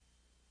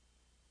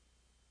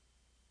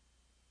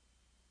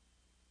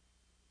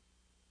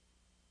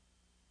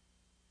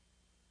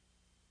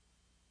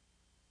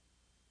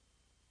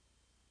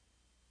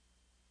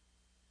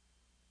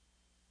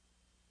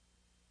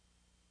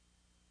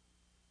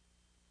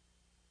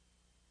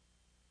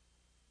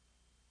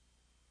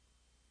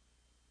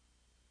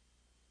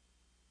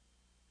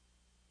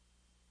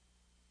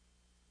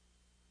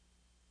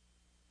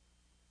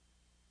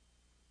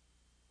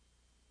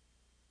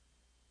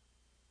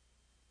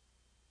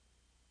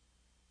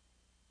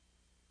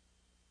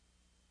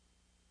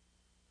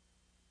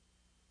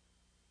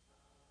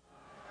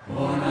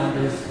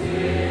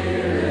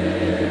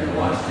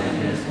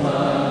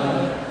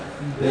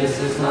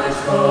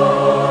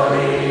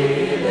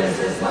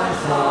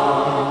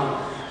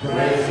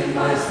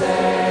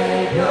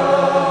Savior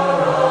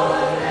all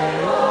the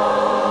day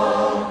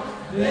long.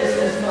 This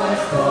is my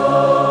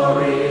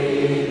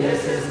story,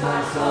 this is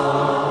my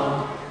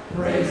song,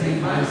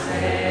 praising my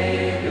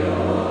Savior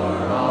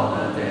all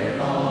the day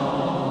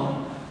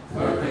long.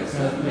 Perfect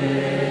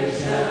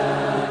submission,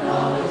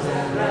 always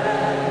at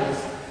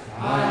rest.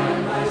 I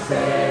am my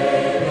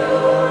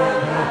Savior,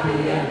 and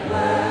happy and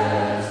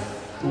blessed,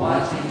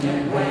 watching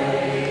and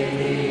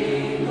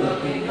waiting,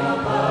 looking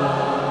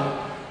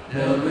above,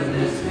 filled with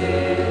His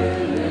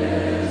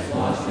goodness,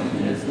 washed in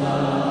His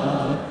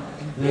love.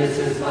 This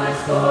is my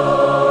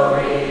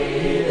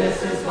story,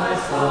 this is my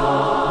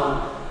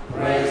song,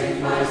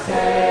 praising my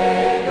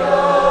Savior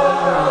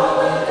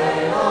all the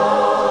day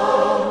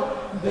long.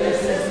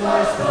 This is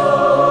my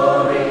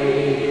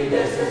story,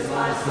 this is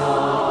my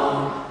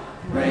song,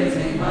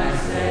 praising my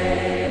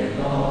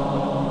Savior.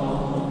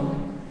 Amen.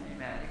 You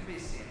can be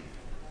seated.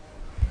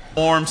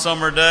 Warm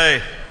summer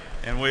day,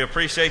 and we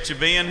appreciate you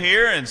being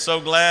here, and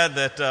so glad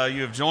that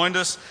you have joined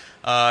us.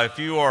 If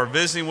you are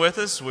visiting with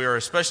us, we are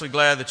especially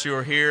glad that you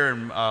are here,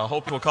 and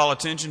hope you'll call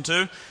attention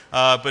to.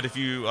 But if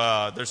you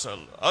there's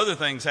other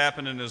things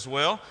happening as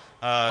well.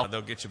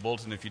 They'll get you a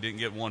bulletin if you didn't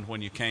get one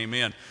when you came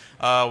in.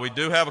 We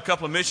do have a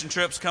couple of mission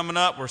trips coming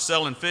up. We're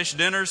selling fish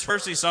dinners.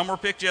 Firstly, some were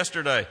picked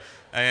yesterday,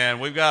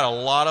 and we've got a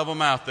lot of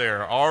them out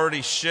there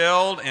already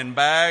shelled and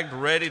bagged,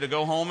 ready to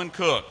go home and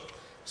cook.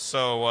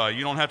 So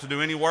you don't have to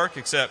do any work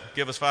except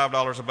give us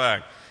 $5 a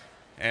bag.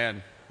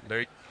 And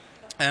there you go.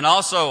 And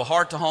also,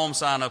 Heart to Home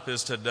sign-up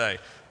is today.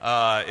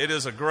 It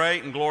is a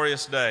great and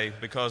glorious day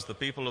because the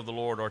people of the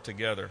Lord are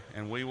together.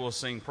 And we will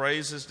sing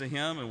praises to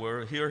Him, and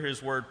we'll hear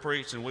His word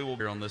preached, and we will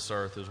be here on this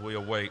earth as we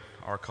await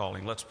our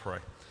calling. Let's pray.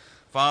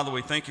 Father,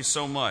 we thank You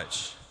so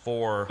much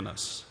for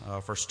us,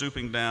 for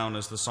stooping down,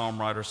 as the psalm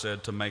writer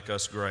said, to make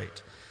us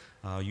great.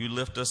 You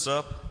lift us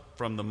up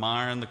from the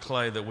mire and the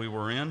clay that we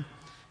were in,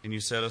 and You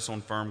set us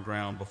on firm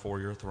ground before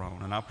Your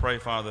throne. And I pray,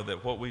 Father,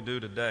 that what we do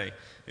today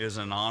is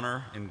an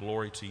honor and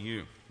glory to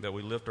You, that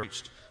we lift our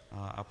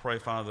I pray,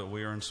 Father, that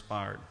we are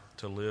inspired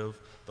to live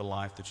the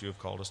life that You have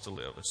called us to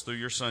live. It's through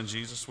Your Son,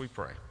 Jesus, we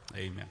pray.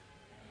 Amen.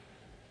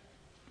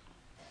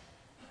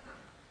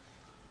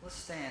 Let's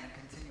stand and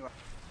continue our...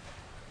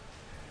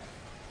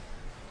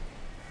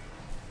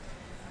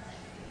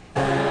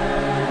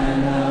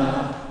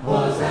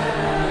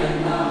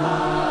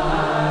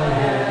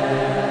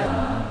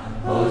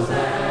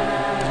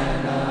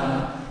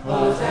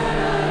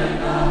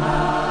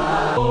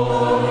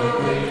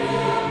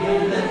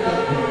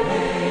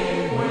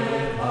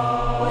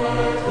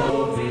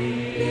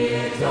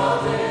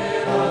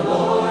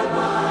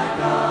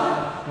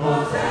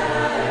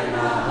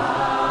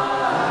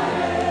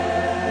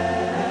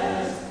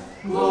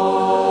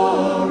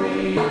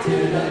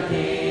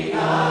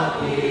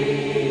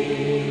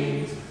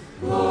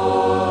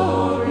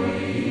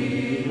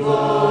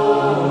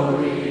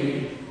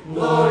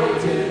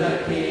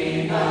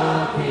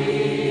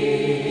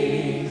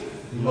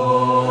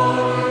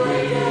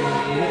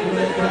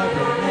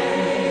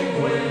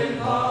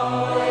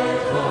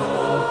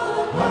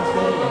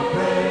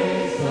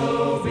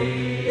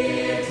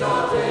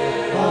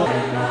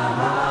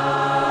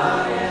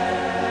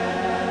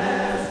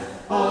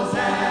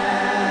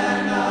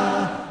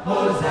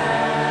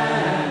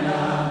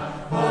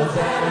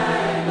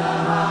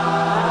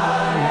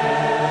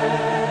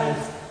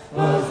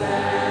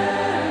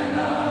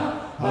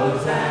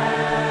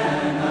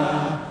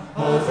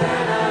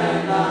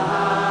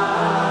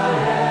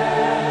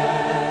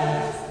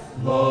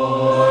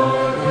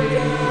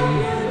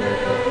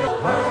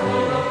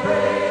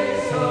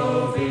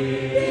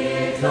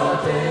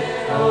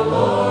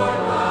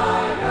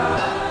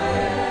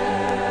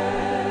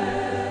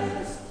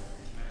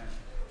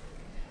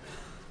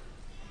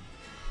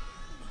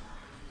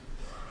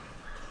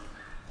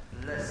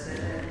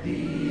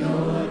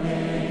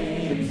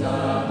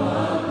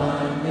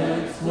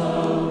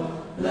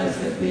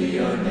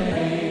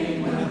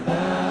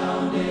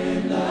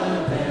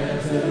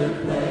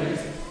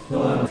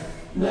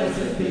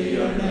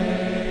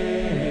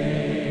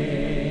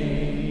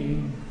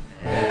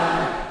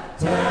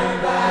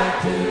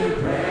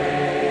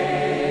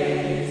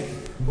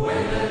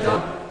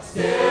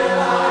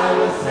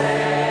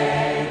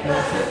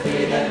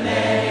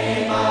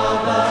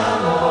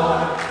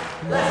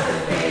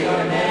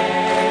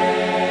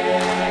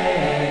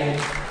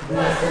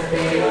 Blessed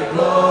be Your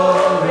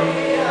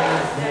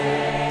glorious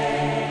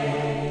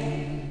name.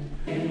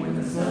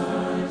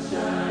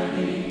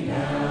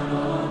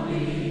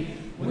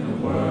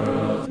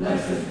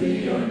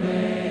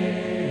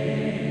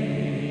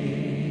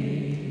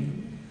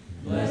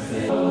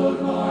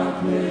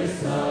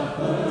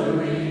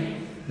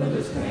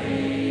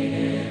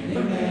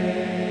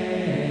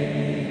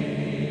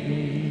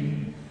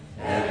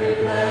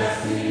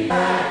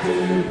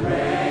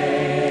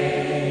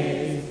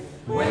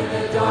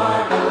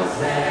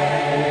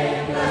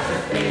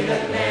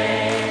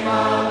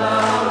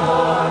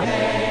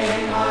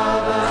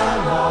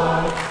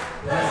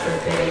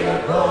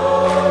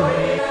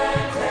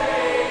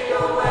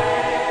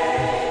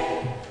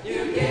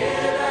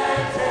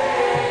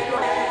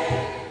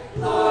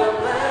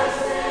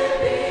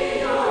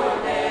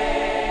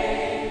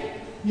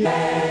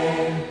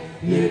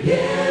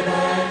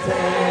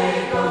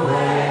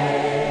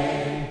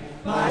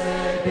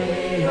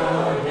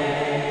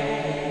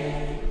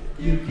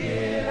 You give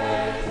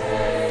and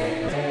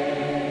take.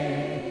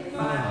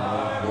 My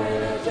heart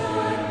will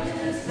join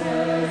to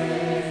say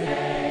His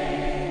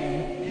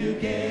name. You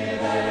give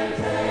and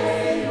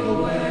take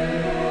away.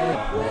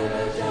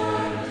 Will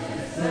join to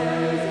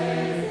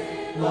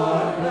say,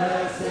 Lord,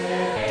 bless the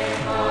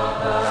name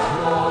of the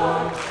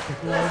Lord.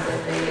 Blessed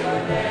be your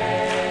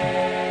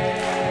name.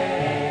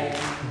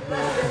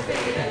 Blessed be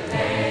the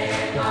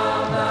name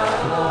of the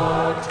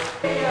Lord.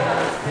 Be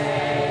His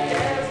name.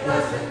 Yes,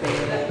 blessed be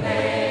the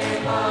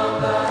name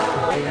of the Lord.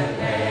 The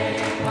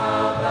name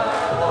of the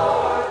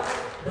Lord.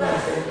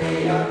 Blessed be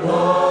your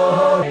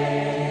glory.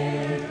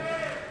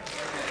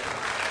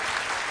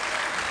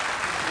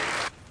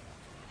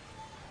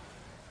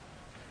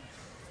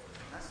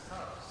 That's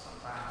tough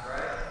sometimes,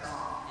 right? The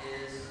song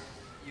is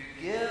you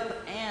give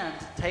and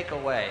take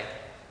away.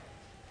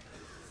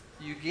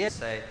 You give,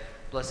 say,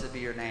 blessed be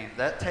your name.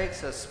 That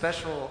takes a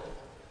special,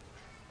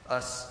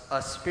 a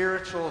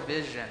spiritual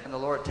vision. And the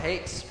Lord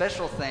takes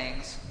special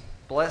things,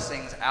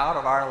 blessings out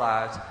of our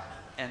lives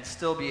and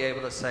still be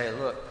able to say,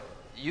 look,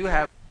 you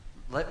have,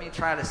 let me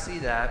try to see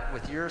that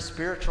with your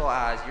spiritual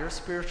eyes, your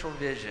spiritual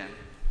vision.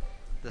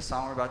 The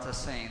song we're about to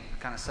sing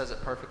kind of says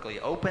it perfectly.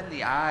 Open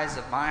the eyes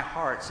of my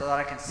heart so that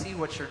I can see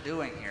what you're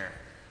doing here.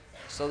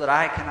 So that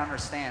I can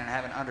understand and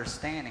have an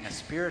understanding, a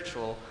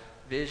spiritual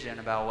vision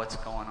about what's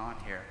going on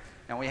here.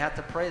 And we have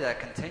to pray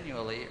that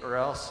continually, or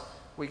else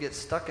we get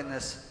stuck in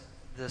this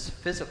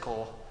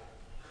physical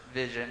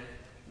vision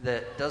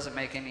that doesn't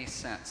make any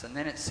sense. And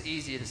then it's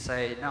easy to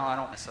say, no, I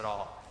don't miss it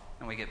all.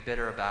 And we get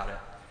bitter about it.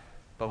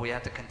 But we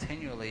have to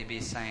continually be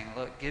saying,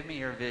 look, give me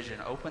your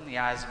vision. Open the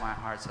eyes of my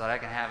heart so that I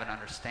can have an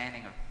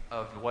understanding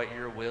of what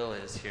your will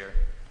is here.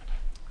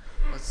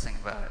 Let's sing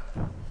about it.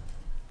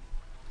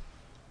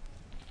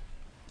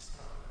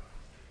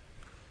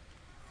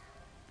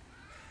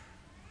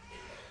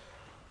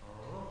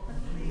 Open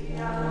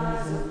the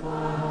eyes of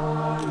my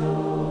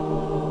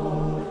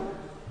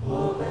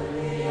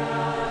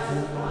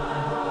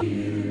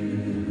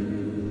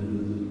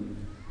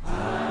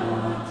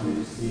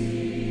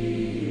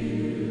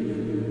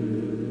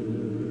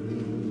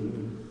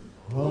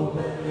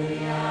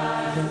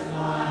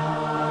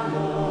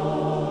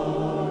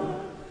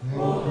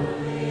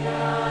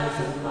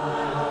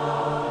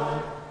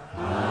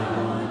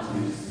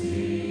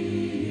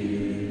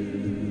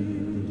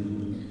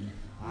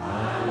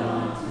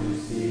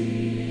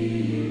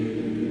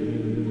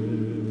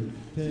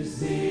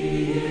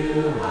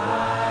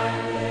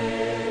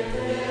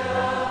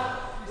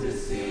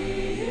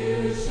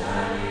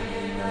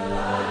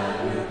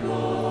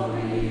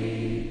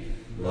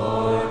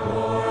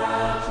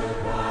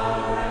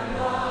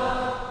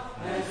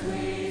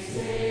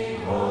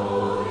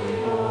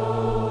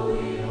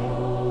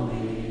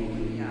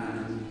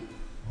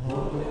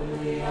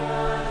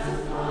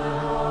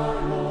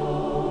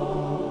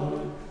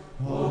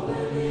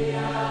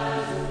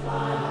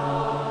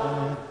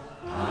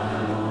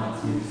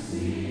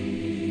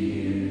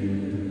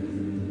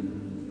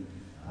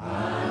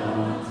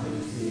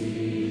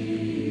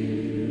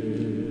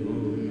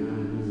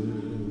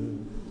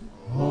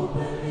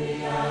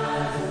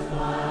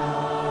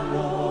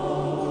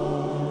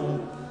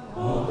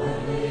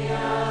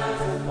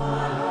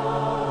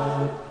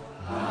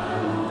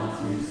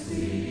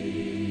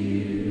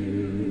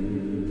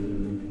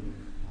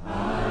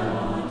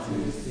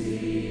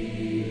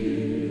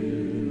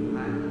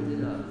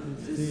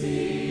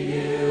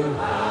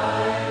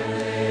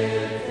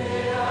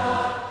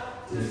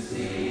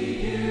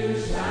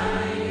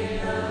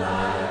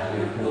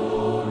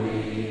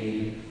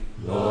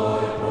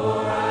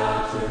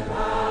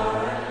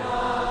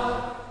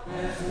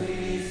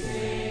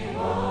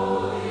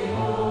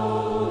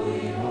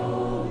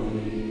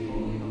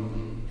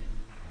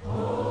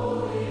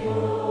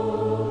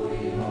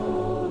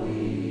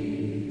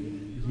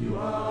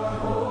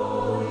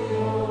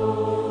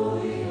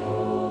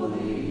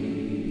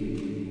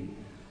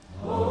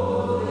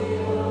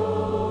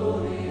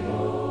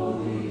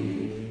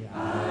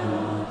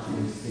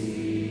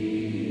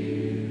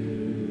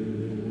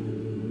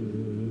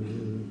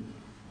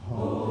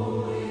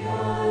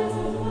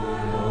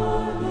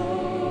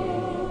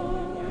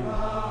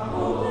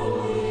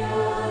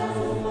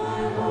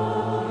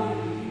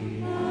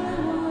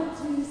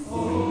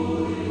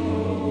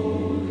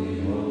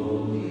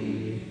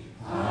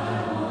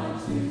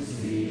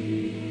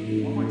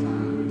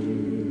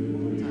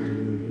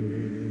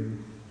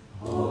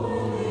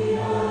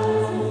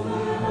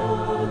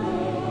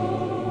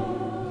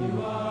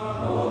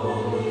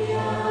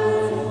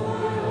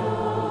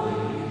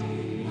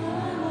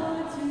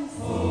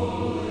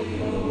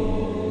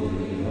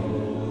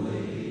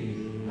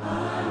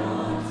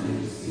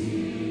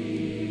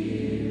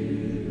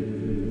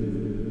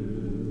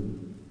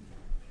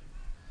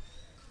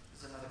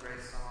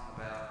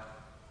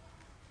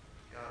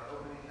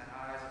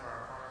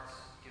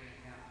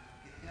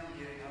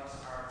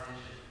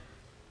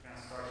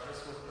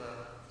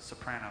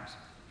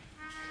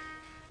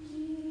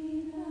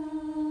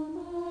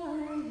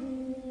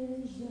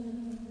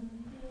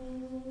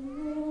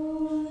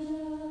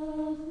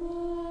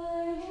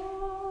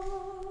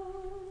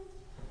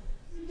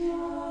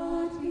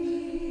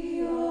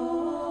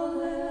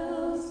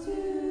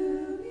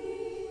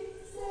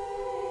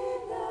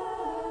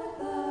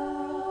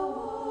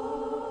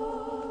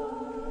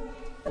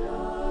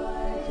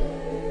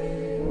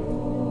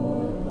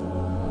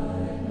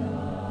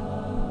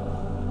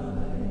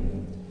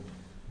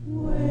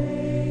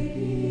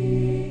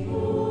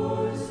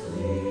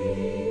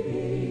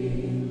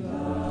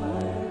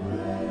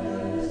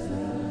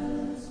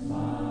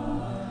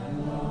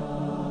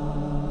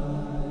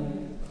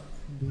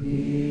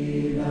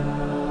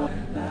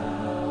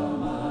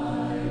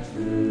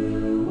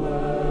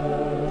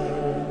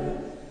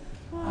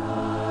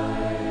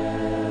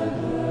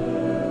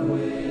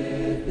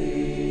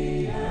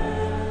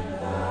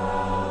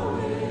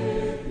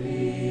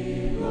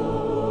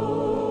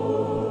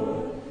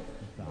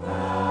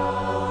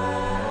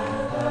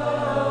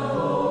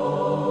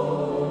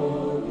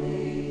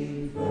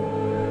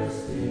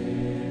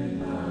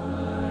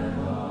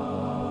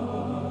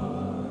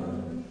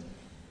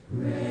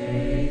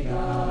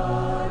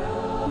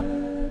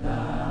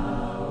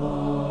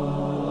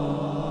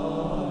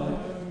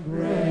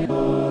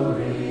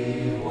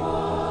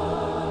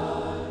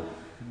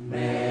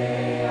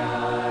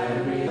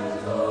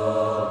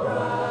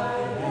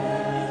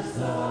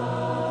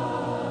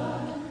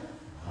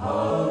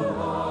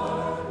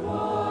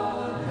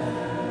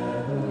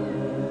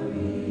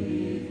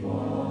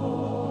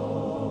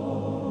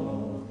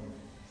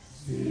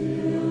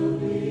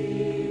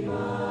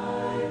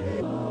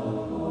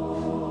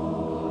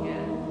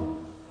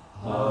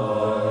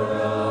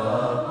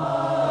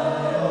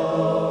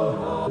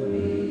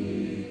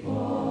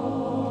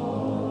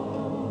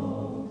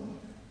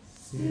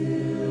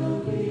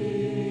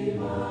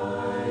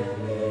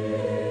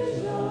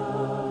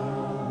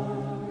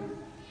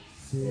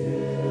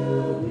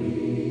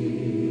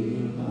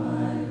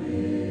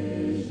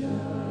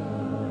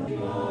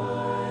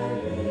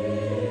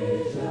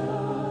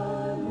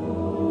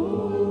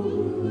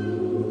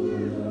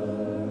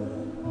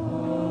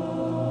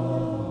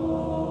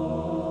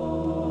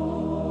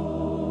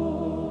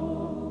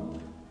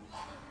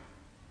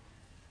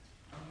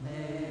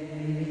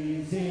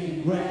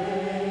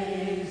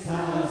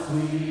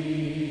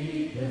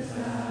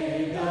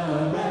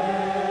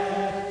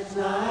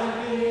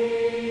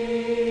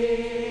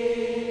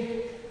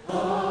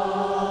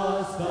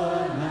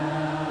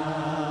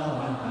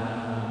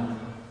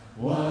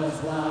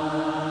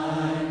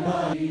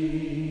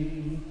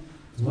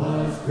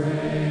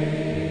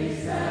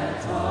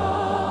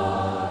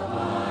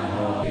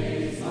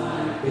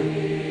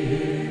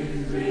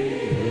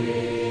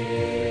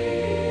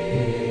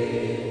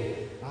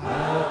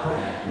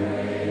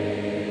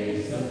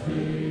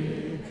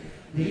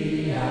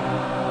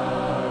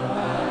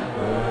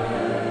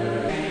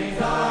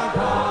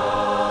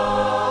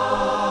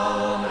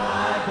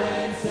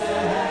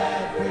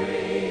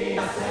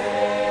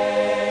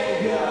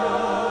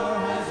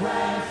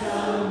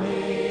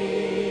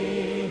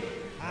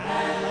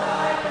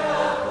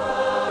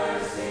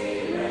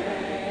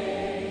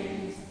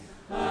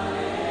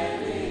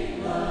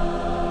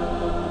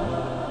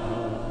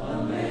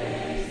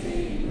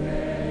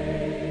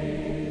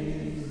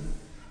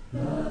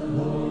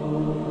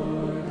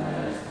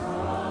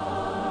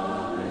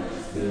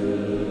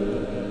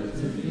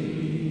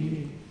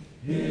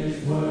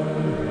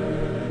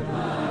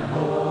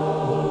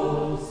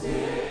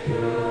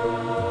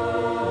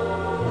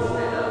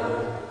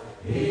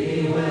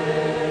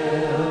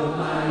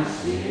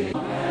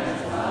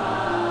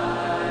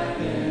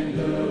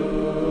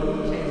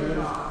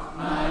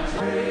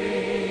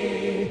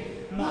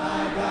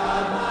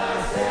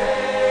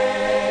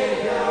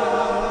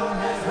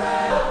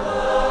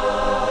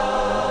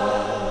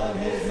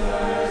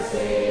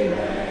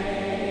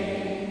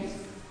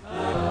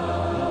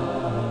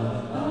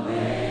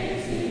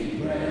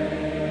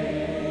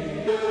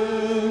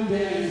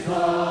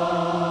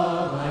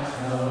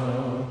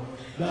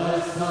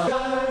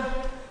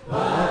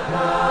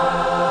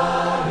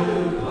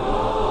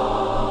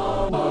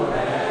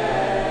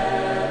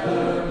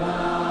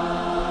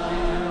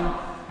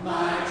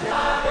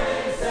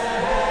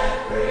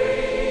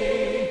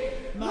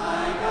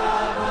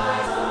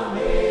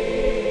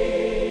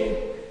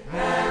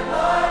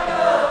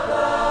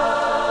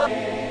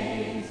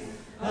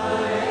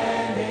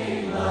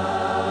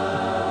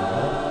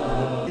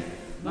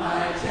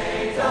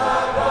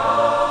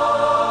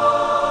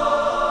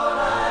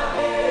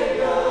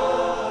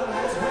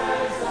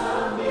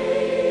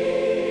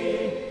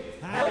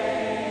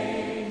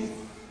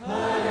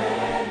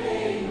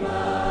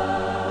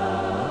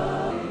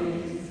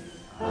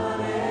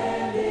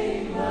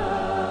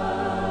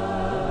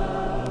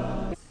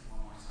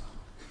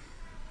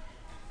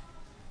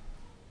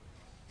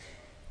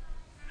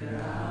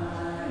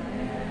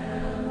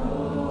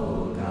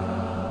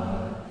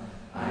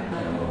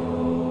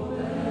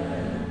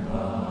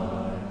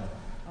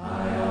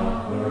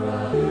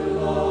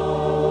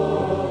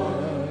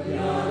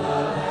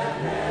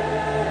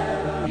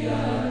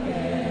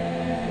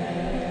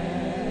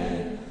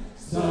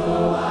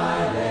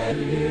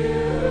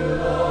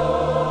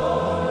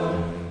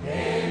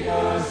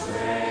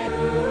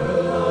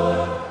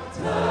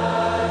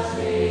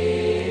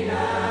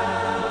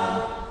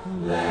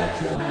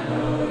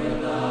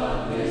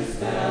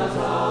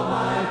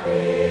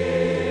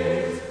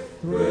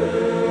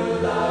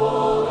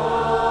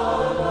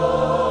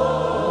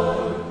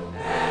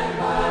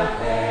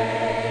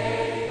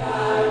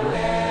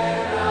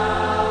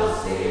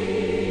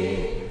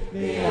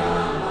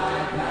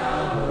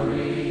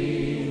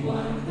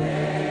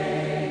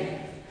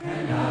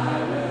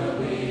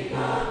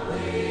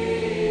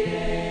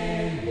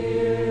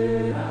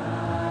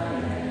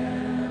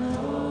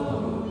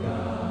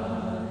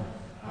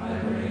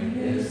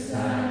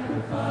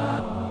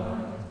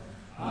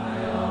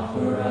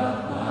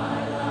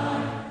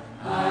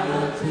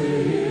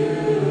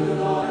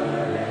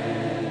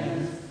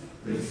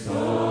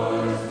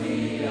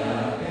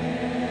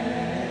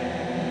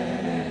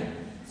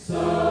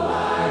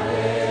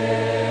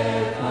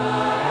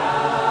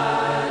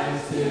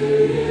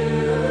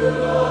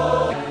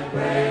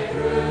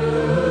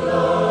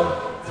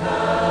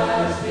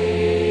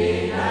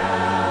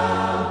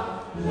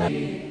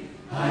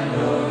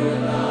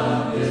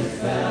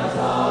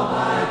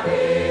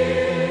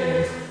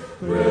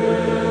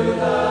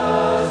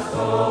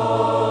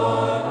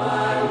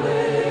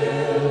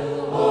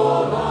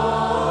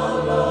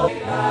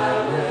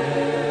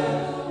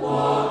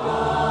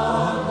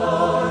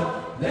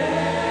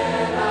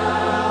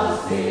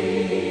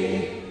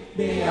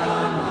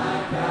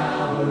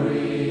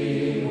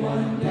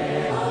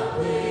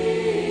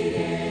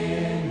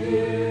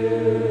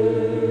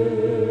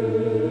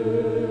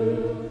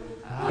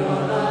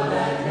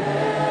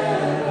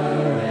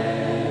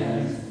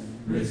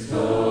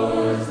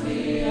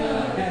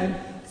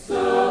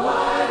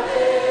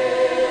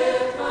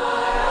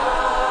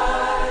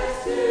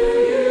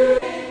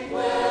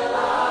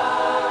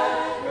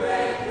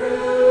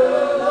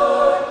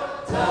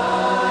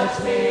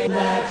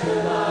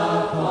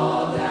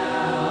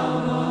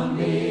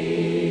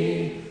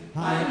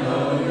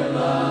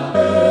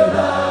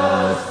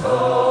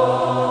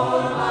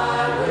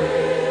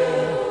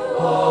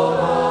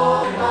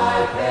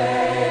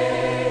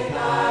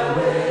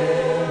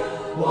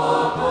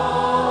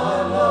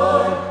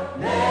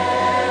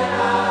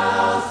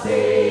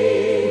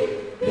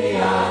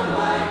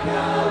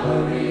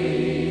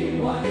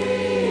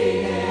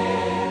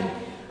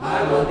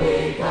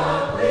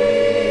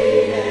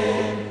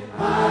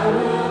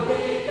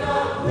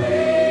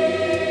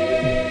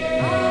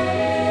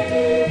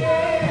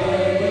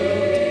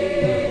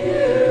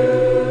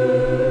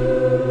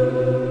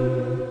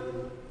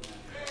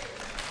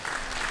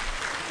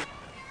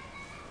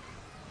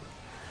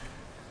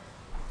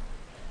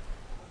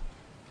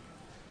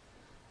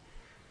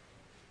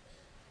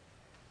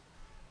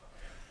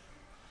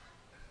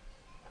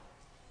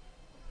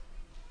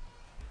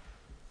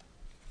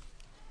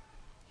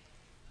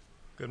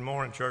Good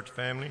morning, church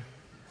family.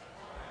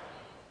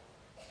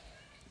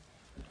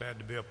 Glad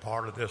to be a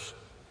part of this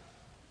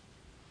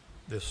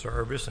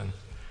service, and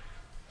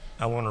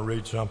I want to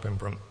read something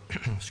from,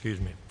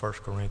 1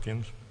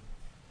 Corinthians.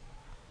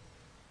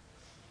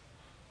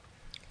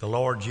 The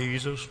Lord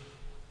Jesus,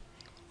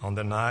 on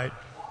the night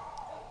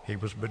he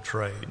was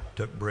betrayed,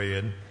 took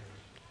bread,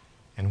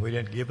 and when he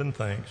had given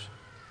thanks,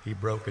 he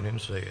broke it and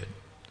said,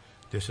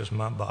 "This is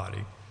my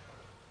body,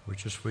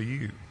 which is for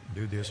you.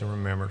 Do this in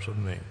remembrance of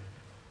me."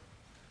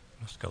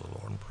 Let's go to the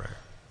Lord in prayer.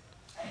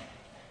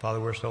 Father,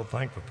 we're so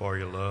thankful for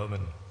your love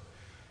and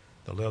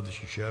the love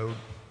that you showed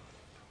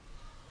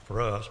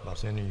for us by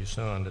sending your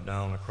Son to die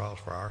on the cross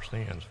for our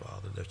sins,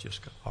 Father. That's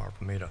just hard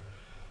for me to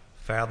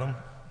fathom.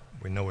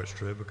 We know it's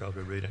true because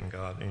we read it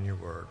in your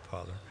word,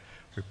 Father.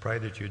 We pray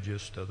that you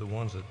just, the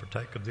ones that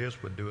partake of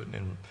this would do it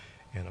in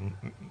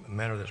a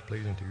manner that's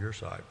pleasing to your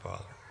sight,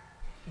 Father,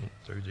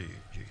 through thee,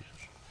 Jesus.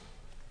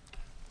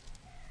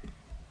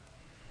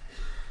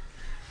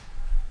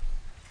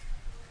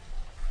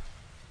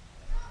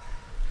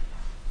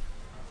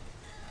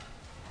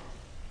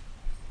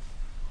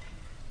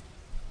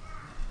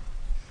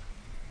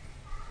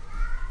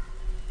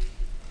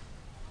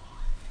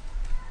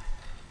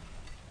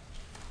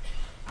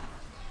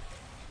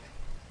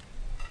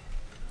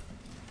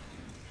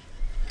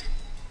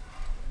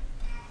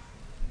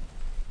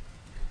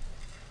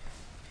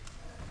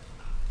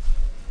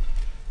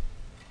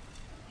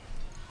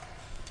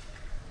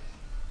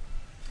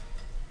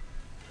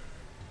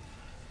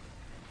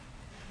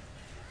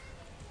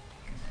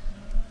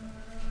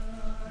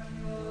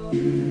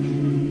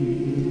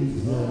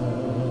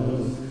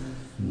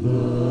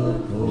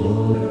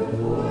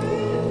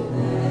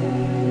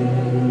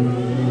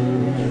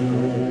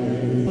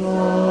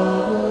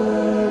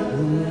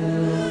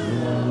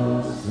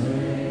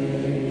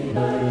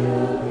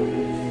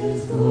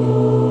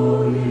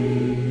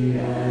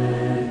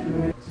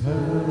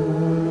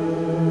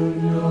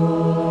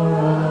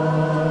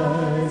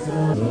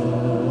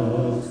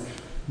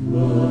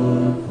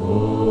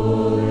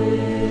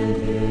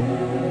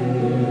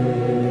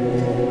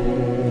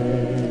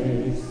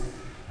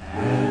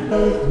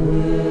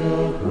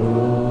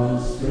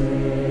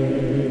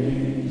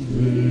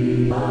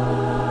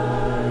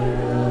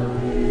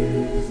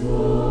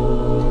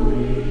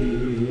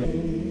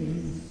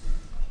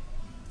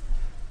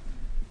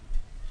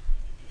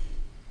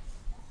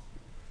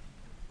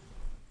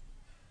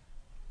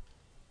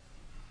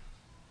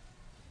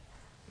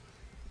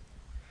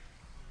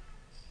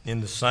 In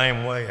the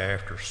same way,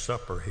 after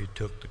supper, he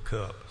took the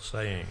cup,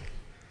 saying,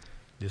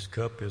 "This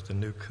cup is the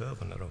new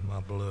covenant of my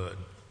blood.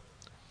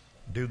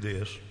 Do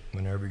this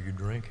whenever you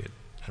drink it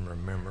in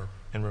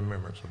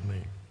remembrance of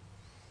me."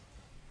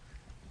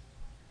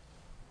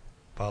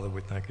 Father,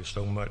 we thank you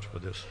so much for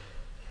this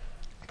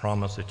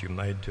promise that you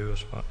made to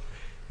us.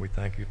 We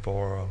thank you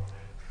for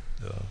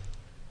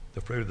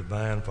the fruit of the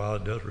vine,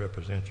 Father, does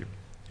represent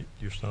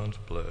your Son's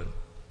blood.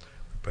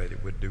 We pray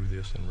that we'd do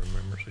this in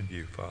remembrance of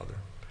you, Father.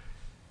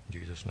 In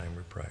Jesus' name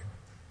we pray.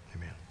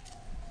 Amen.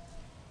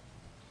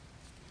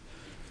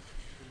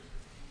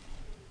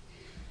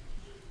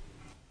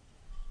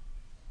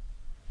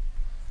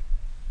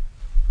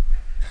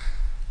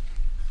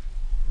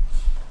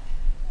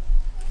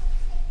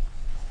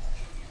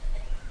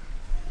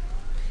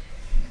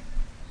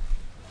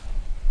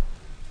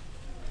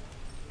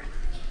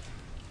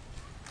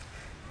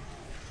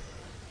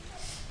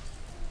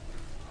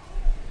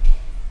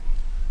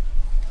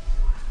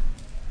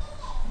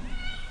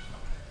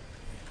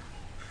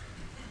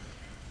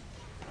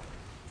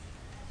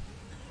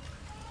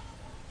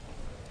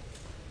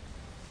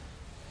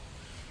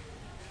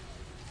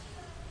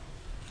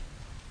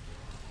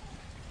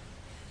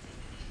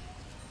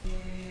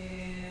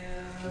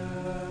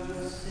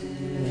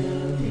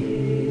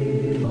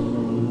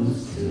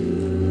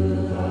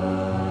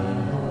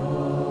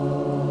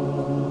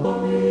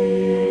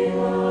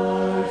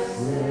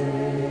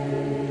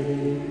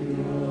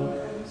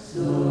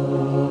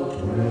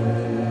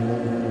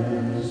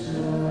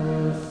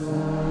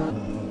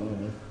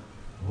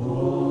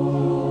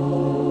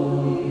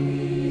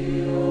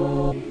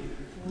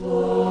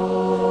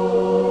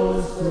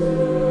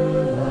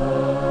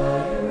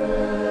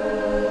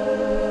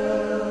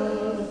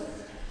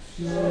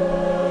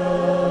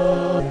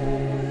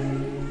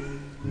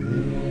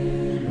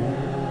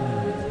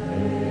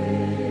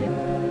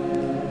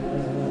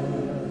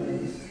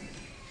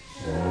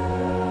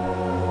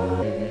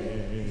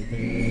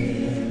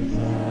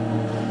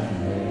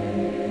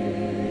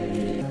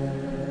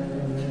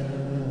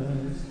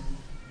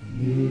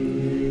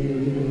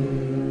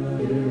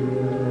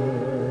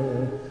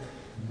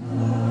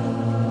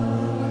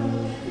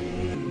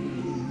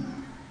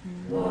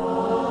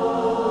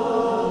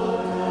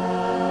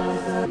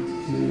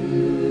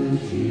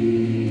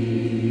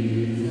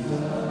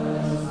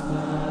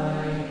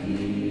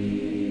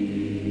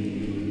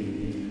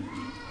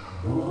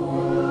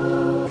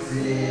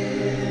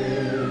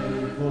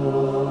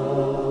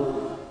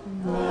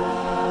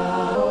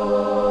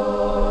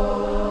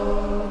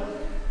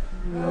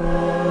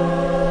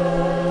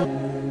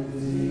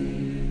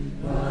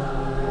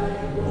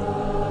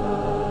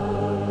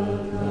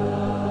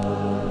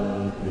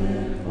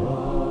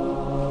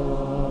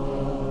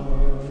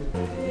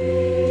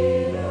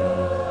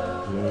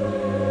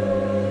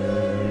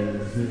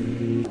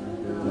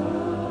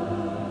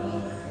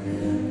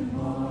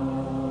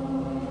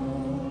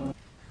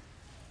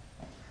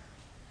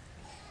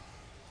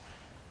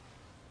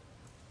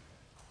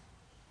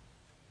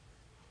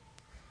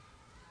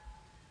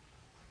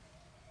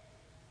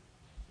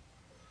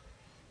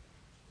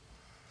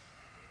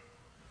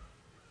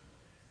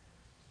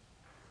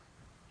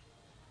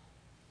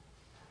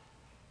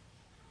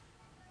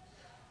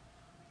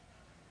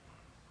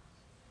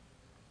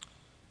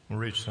 We'll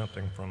read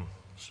something from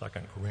 2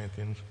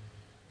 Corinthians,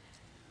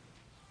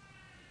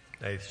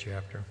 8th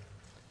chapter.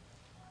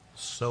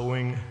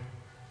 Sowing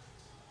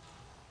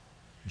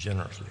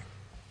generously.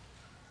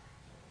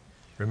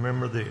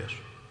 Remember this: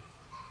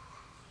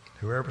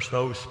 whoever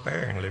sows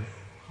sparingly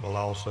will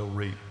also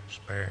reap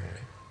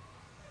sparingly.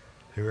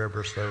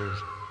 Whoever sows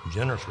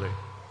generously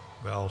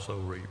will also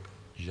reap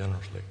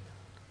generously.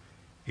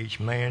 Each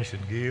man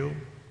should give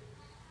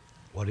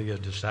what he has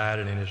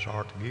decided in his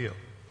heart to give,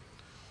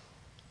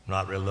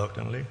 not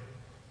reluctantly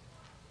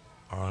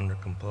or under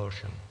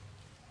compulsion,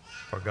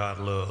 for God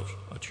loves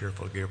a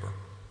cheerful giver.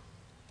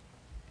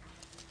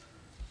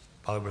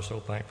 Father, we're so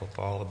thankful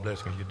for all the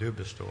blessings you do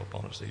bestow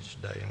upon us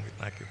each day, and we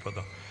thank you for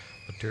the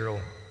material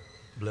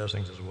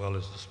blessings as well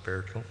as the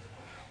spiritual.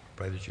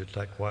 Pray that you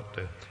take what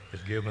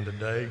is given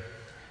today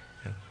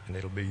and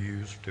it'll be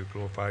used to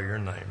glorify your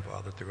name,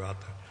 Father, throughout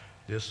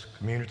this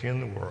community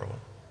and the world.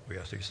 We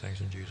ask these things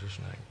in Jesus'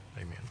 name.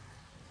 Amen.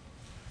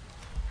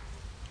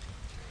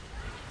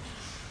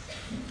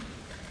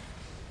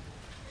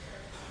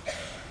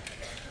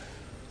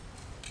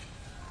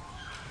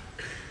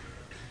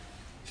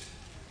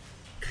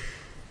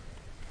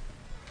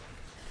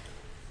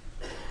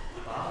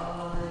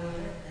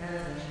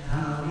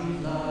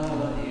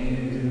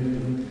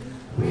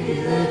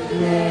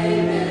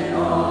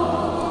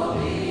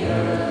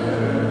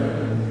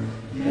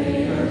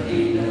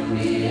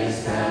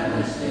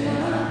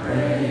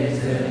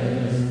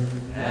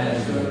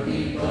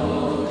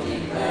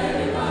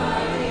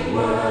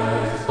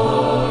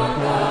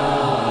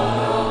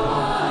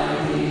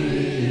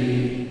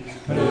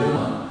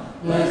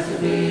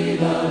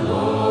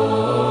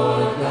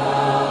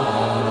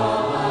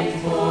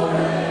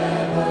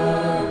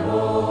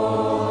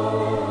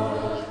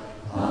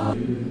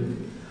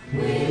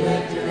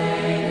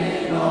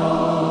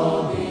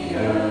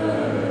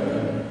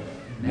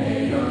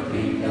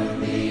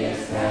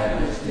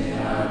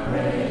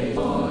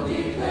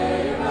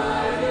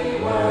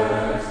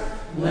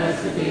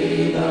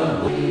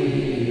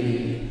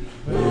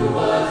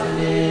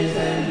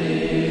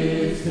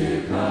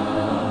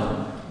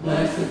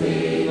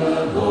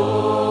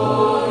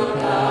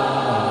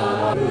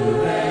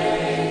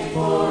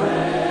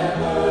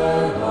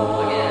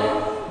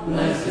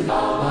 Blessed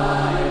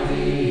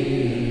Almighty,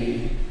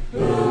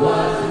 who was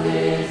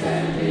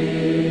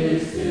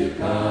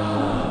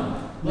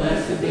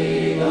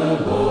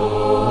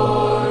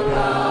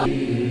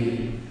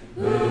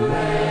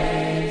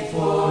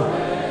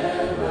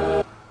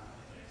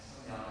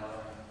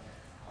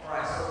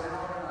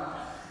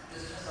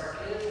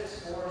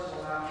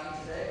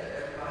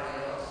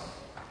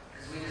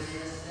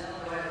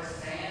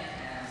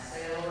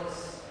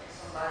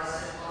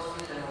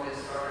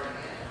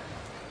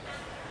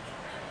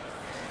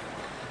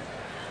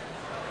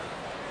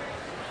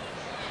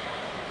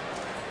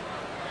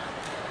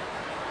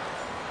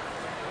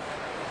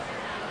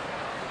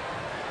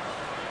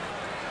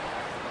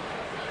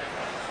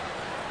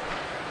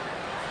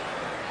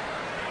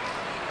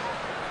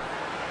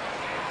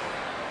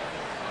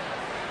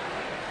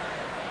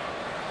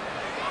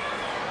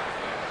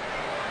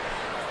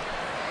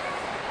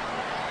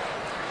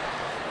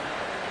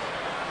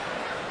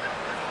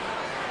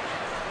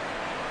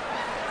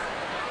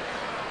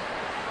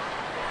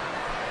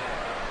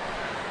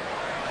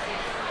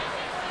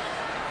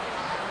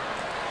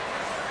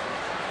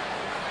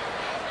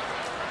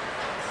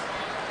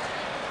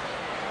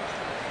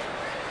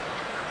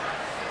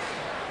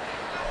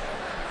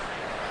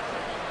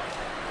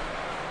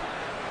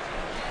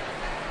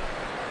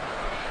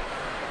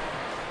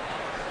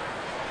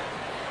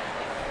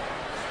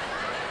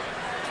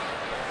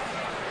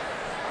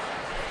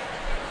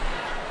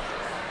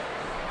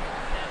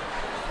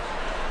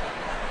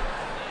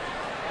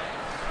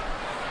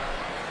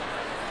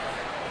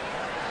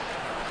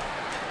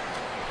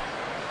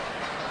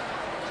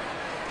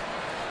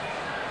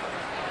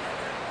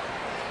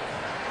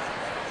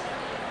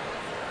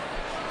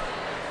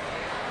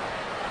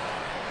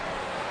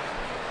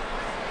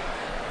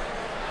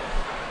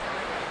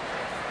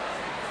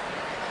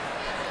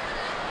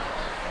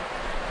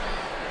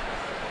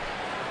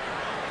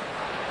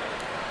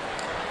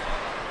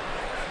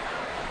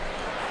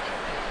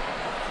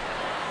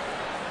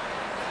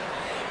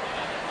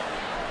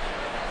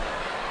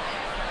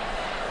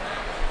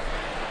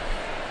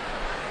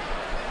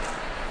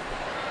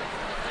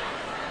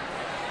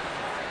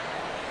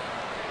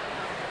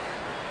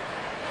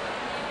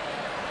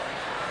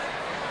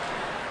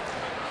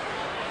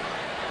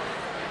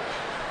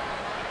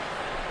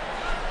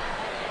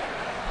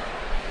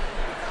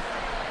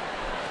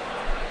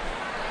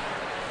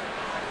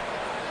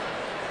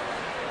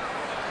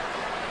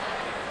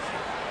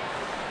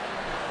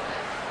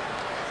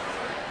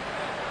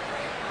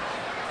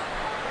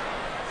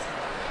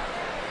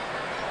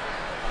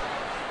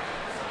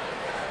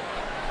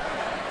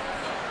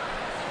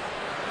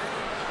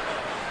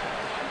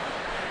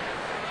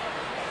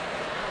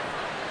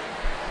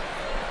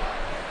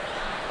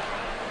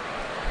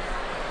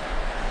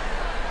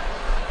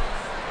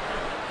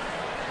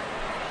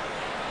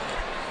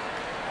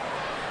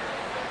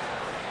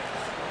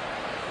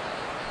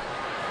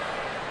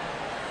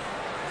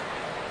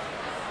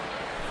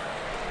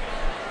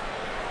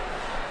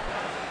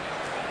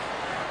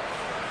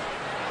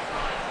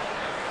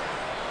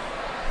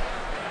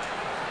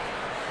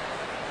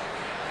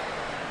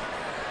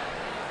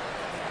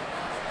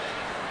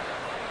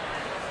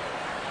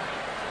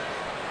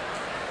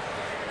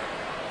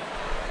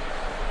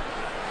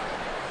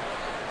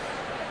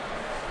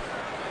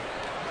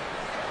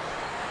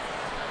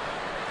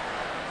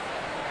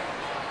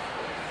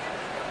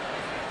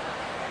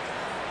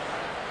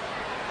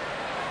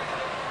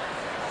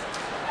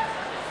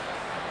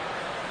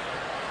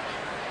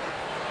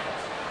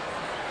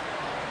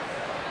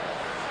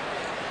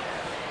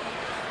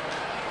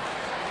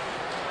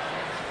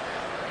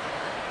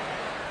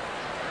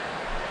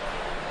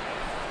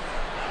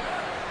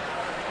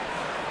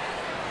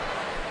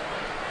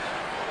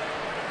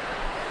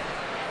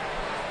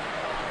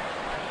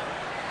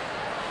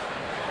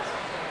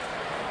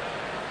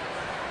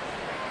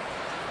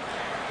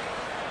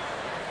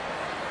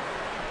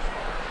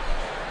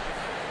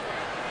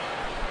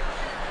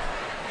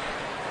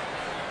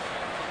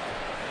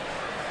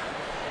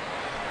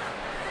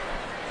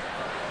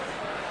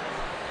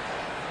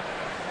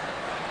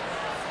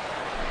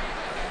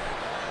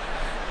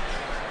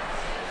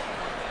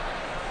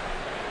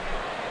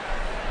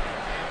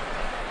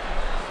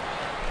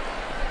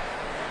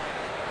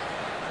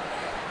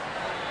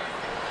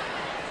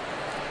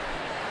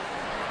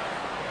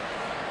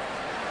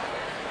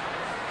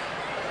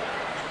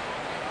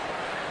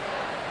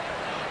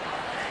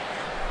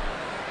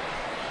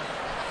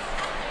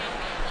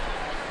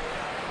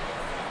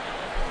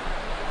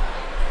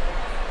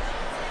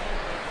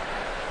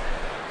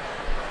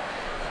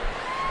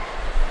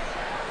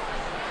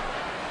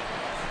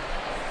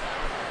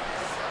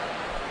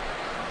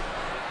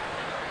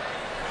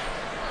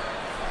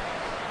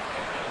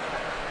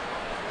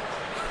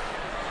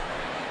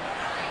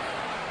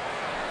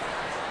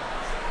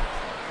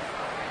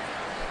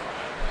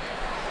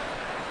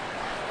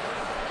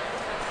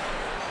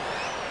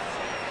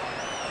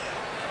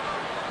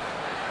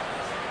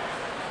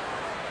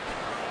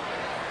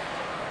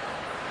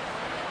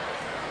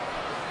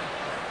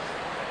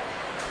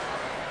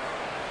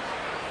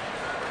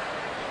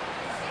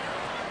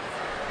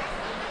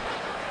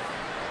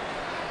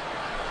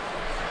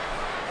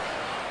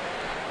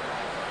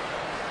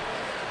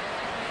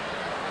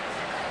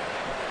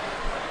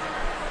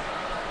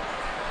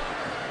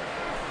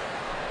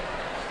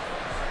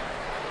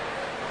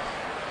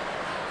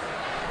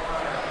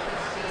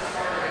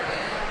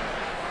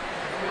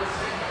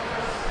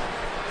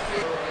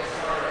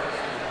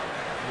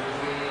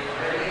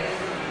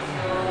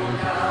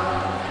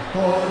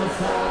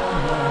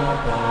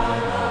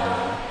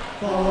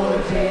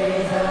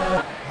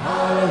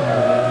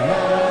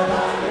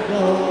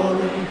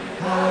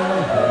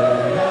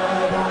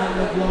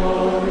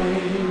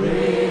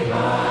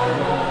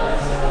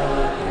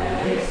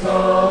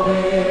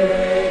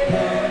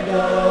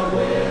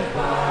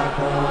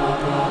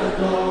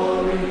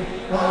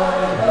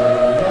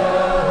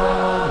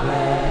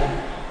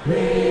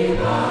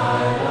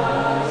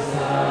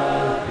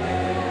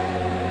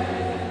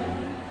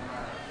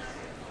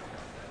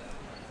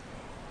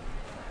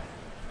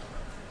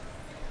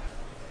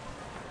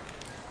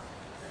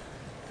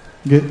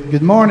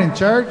Good morning,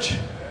 church.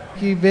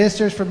 Thank you,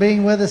 visitors, for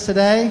being with us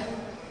today. I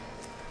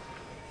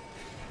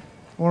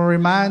want to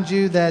remind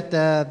you that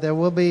there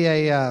will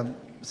be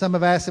some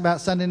have asked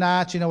about Sunday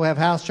nights. We have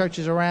house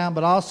churches around,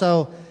 but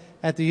also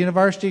at the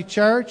University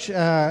Church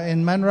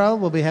in Monroe,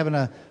 we'll be having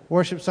a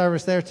worship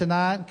service there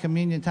tonight,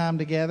 communion time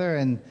together.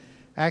 And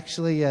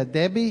actually,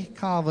 Debbie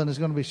Colvin is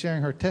going to be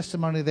sharing her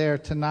testimony there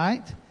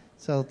tonight.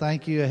 So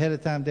thank you ahead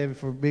of time, Debbie,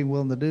 for being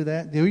willing to do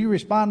that. Do you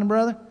respond,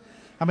 brother?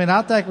 I mean,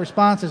 I'll take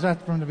responses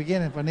right from the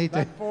beginning if I need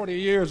to. About 40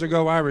 years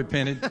ago, I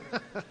repented.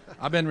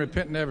 I've been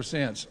repenting ever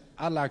since.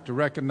 I'd like to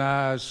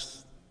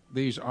recognize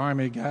these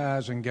Army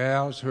guys and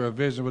gals who are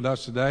visiting with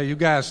us today. You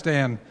guys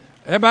stand.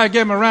 Everybody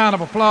give them a round of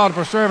applause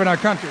for serving our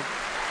country.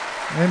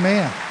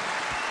 Amen.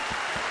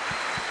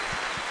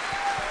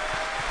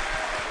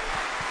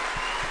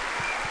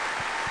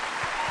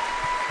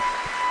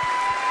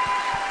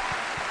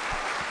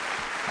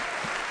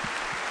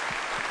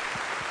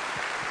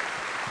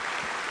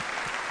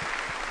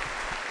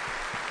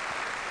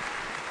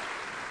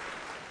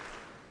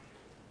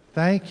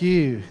 Thank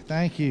you.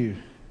 Thank you.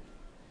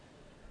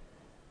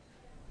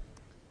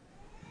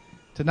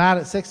 Tonight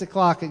at 6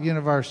 o'clock at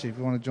University, if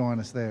you want to join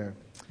us there.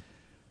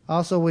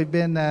 Also, we've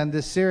been in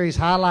this series,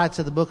 Highlights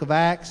of the Book of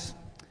Acts.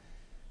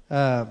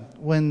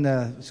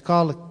 It's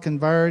called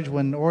Converge,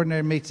 when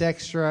ordinary meets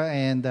extra.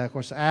 And, of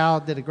course, Al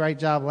did a great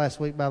job last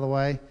week, by the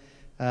way.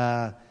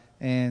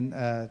 And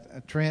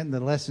Trent, the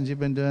lessons you've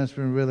been doing has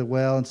been really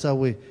well. And so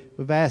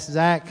we've asked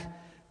Zach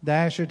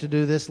Dasher to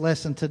do this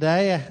lesson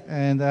today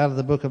and out of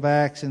the book of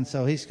Acts. And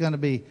so he's going to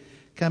be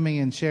coming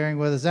and sharing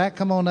with us. Zach,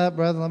 come on up,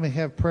 brother. Let me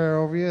have prayer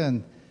over you.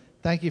 And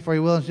thank you for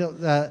your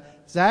willingness.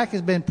 Zach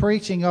has been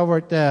preaching over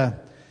at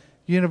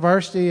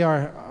University,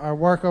 our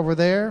work over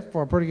there,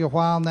 for a pretty good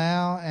while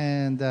now,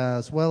 and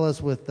as well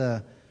as with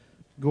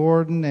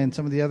Gordon and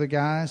some of the other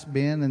guys,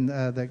 Ben, and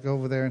that go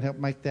over there and help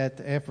make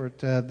that effort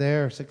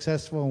there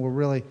successful. And we're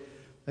really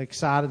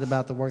excited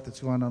about the work that's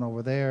going on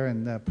over there,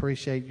 and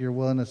appreciate your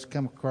willingness to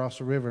come across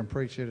the river and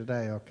preach here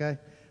today, okay?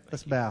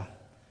 Let's bow.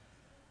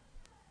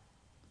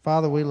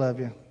 Father, we love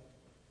you.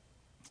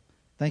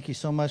 Thank you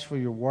so much for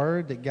your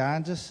word that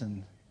guides us,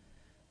 and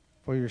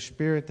for your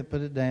spirit that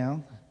put it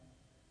down,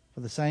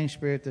 for the same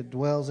spirit that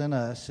dwells in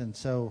us. And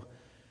so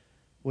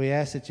we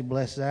ask that you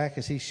bless Zach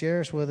as he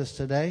shares with us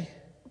today,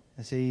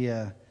 as he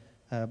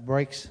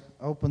breaks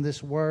open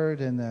this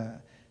word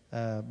and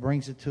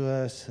brings it to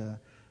us.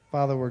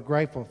 Father, we're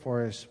grateful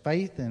for his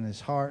faith and his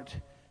heart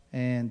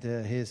and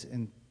his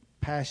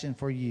passion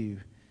for you.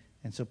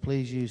 And so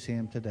please use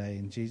him today.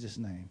 In Jesus'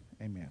 name,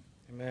 amen.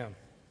 Amen.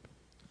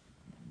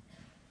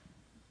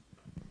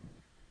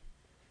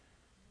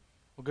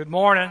 Well, good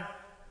morning.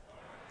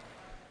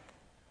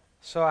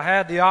 So I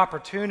had the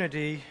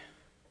opportunity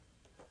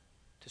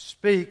to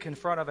speak in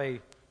front of a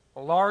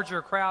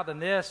larger crowd than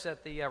this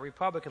at the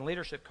Republican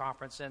Leadership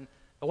Conference. And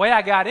the way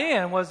I got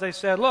in was they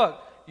said,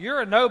 look,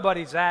 you're a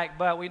nobody, Zach,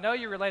 but we know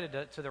you're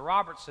related to the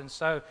Robertsons,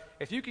 so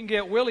if you can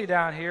get Willie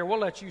down here, we'll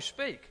let you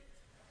speak.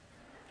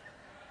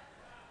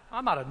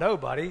 I'm not a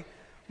nobody,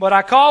 but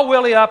I called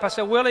Willie up. I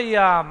said, Willie,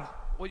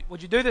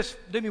 would you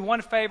do me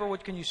one favor?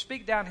 Can you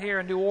speak down here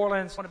in New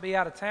Orleans? I want to be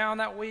out of town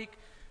that week,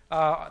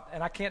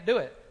 and I can't do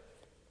it.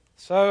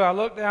 So I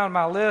looked down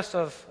my list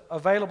of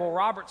available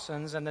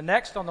Robertsons, and the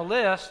next on the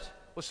list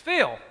was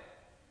Phil.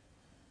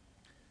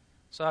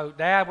 So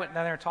Dad went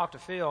down there and talked to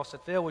Phil.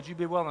 Said, Phil, would you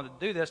be willing to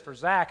do this for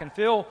Zach? And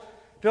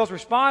Phil's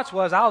response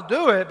was, I'll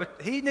do it,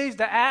 but he needs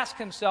to ask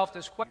himself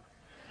this question.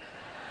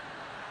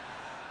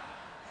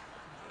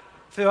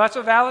 Phil, that's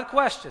a valid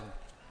question.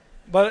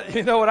 But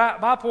you know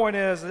what? My point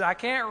is that I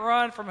can't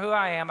run from who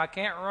I am. I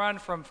can't run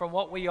from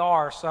what we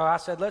are. So I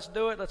said, let's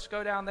do it. Let's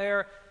go down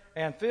there.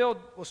 And Phil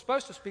was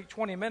supposed to speak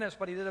 20 minutes,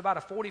 but he did about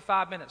a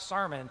 45-minute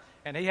sermon,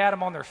 and he had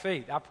them on their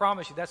feet. I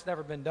promise you, that's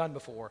never been done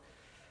before.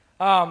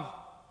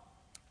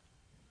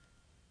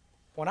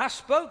 When I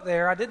spoke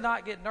there, I did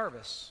not get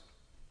nervous.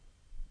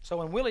 So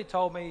when Willie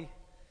told me,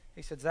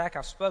 he said, Zach,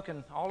 I've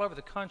spoken all over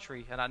the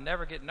country, and I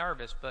never get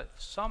nervous, but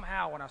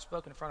somehow when I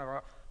spoke in front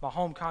of my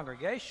home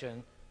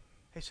congregation,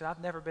 he said,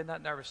 I've never been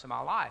that nervous in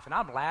my life. And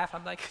I'm laughing.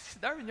 I'm like,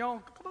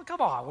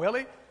 come on,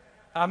 Willie.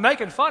 I'm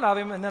making fun of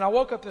him, and then I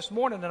woke up this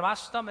morning, and my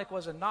stomach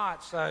was in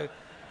knots, so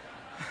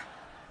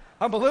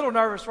I'm a little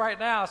nervous right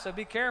now, so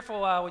be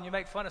careful when you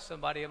make fun of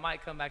somebody. It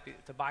might come back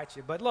to bite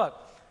you. But look,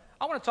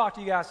 I want to talk to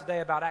you guys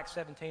today about Acts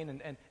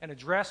 17 and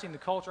addressing the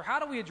culture. How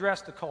do we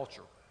address the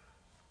culture?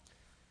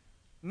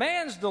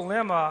 Man's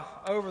dilemma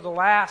over the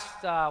last,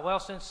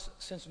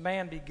 since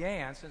man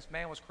began, since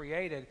man was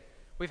created,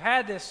 we've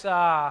had this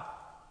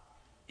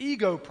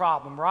ego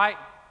problem, right?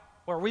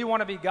 Where we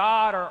want to be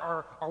God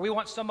or we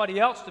want somebody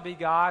else to be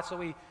God, so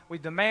we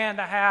demand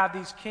to have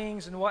these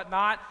kings and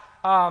whatnot.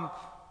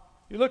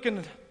 You look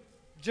in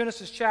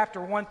Genesis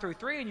chapter 1 through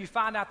 3, and you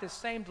find out this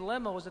same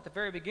dilemma was at the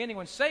very beginning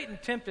when Satan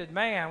tempted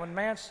man, when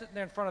man's sitting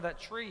there in front of that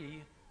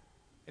tree,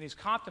 and he's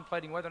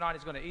contemplating whether or not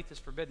he's going to eat this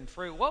forbidden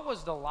fruit. What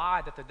was the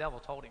lie that the devil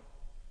told him?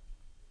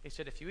 He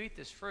said, if you eat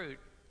this fruit,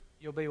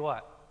 you'll be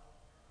what?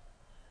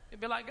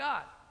 You'll be like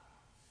God.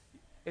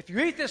 If you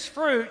eat this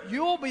fruit,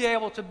 you'll be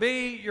able to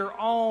be your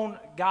own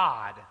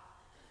God.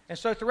 And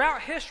so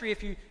throughout history,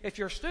 if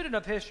you're a student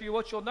of history,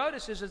 what you'll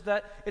notice is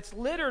that it's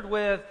littered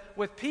with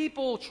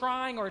people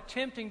trying or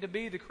attempting to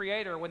be the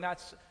creator when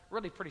that's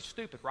really pretty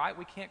stupid, right?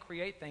 We can't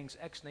create things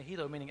ex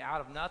nihilo, meaning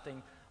out of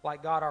nothing,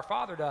 like God our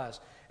Father does.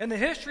 And the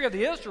history of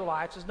the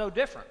Israelites is no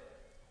different.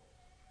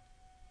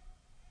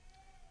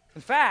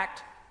 In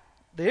fact,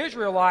 the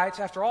Israelites,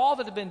 after all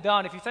that had been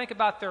done, if you think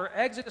about their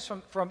exodus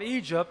from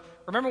Egypt,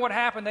 remember what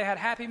happened? They had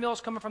happy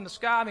meals coming from the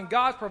sky. I mean,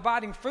 God's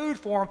providing food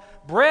for them.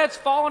 Bread's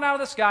falling out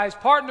of the sky. He's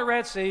parting the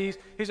Red Seas.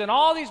 He's done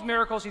all these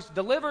miracles. He's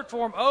delivered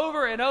for them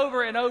over and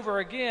over and over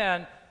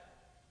again.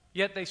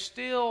 Yet they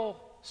still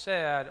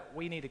said,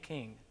 we need a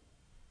king.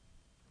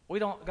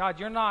 God,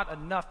 you're not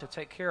enough to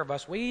take care of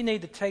us. We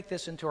need to take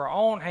this into our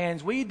own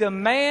hands. We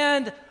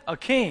demand a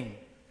king.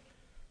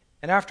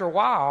 And after a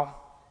while,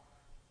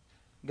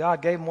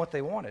 God gave them what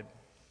they wanted,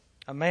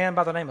 a man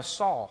by the name of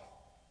Saul.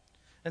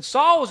 And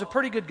Saul was a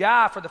pretty good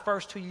guy for the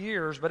first 2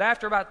 years, but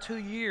after about 2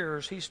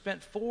 years, he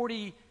spent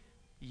 40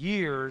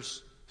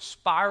 years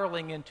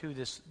spiraling into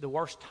the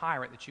worst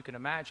tyrant that you can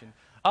imagine,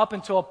 up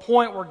until a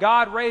point where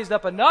God raised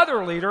up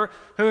another leader,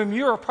 whom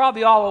you are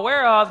probably all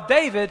aware of,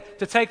 David,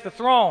 to take the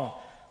throne.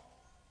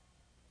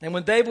 And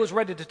when David was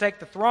ready to take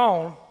the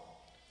throne,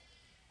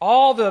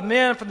 all the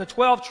men from the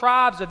 12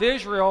 tribes of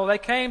Israel, they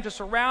came to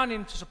surround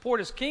him to support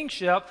his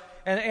kingship.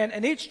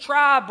 And each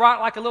tribe brought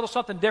like a little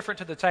something different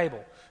to the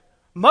table.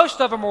 Most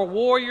of them were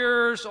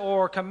warriors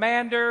or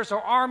commanders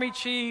or army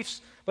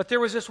chiefs, but there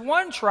was this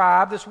one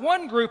tribe, this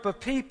one group of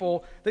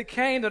people that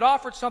came that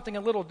offered something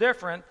a little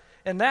different,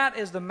 and that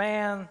is the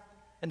men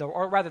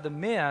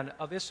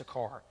of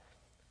Issachar.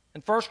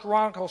 In 1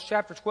 Chronicles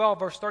chapter 12,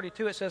 verse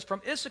 32, it says,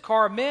 from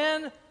Issachar,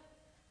 men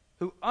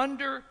who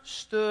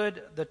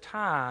understood the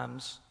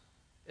times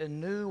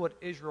and knew what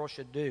Israel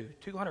should do.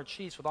 200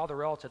 chiefs with all their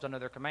relatives under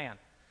their command.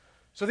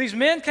 So these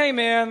men came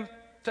in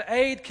to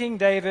aid King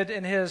David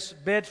in his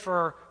bid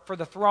for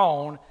the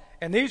throne,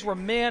 and these were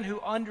men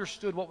who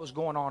understood what was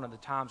going on in the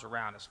times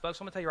around us. Folks,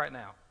 I'm going to tell you right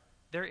now,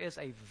 there is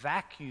a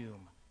vacuum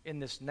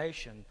in this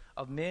nation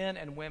of men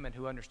and women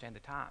who understand the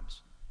times.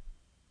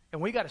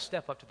 And we got to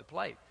step up to the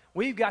plate.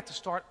 We've got to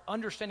start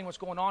understanding what's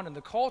going on in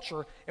the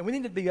culture, and we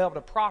need to be able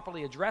to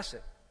properly address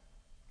it.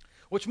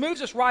 Which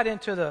moves us right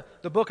into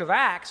the book of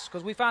Acts,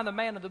 because we find the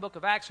man in the book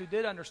of Acts who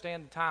did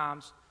understand the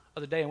times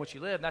of the day in which he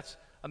lived, and that's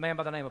a man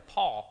by the name of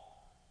Paul.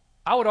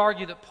 I would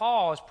argue that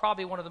Paul is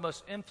probably one of the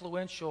most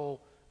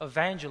influential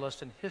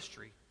evangelists in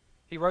history.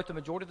 He wrote the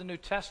majority of the New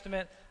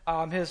Testament.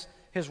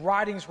 His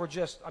writings were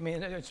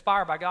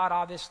inspired by God,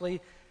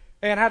 obviously,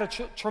 and had a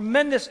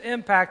tremendous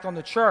impact on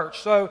the church.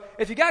 So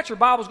if you got your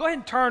Bibles, go ahead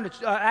and turn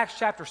to Acts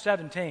chapter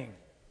 17.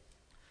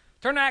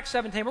 Turn to Acts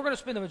 17. We're going to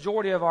spend the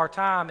majority of our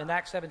time in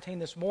Acts 17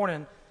 this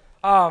morning.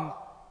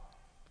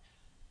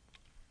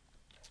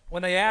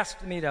 When they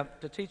asked me to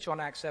teach on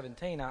Acts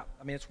 17,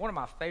 it's one of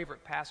my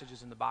favorite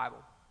passages in the Bible.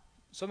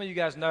 Some of you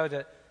guys know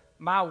that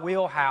my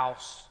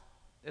wheelhouse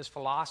is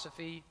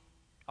philosophy,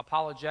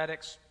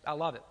 apologetics. I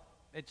love it.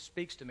 It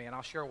speaks to me, and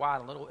I'll share why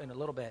in a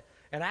little bit.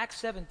 And Acts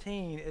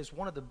 17 is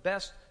one of the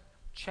best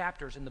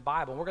chapters in the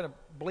Bible. We're going to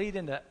bleed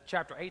into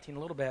chapter 18 a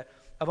little bit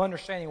of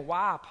understanding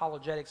why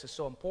apologetics is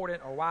so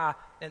important, or why,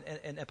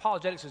 and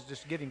apologetics is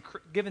just giving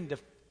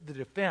the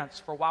defense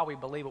for why we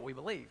believe what we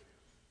believe.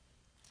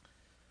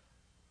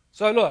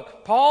 So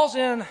look, Paul's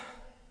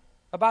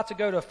about to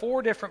go to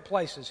 4 different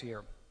places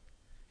here.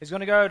 He's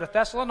going to go to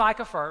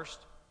Thessalonica first,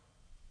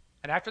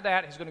 and after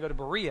that, he's going to go to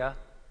Berea.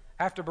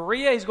 After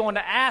Berea, he's going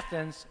to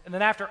Athens, and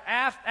then after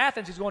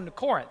Athens, he's going to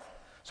Corinth.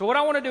 So what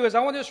I want to do is I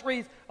want to just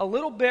read a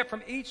little bit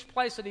from each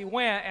place that he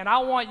went, and I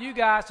want you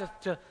guys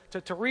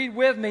to read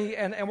with me,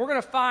 and we're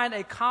going to find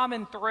a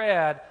common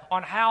thread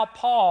on how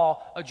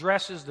Paul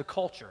addresses the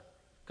culture,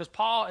 because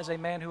Paul is a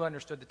man who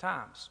understood the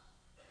times.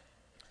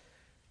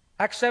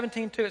 Acts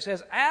 17:2, it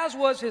says, as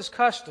was his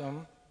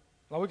custom.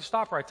 Well, we can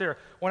stop right there.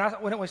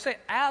 When we say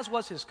as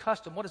was his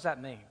custom, what does that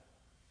mean?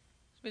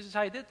 This is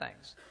how he did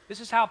things.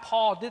 This is how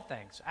Paul did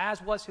things, as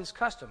was his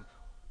custom.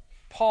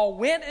 Paul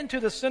went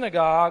into the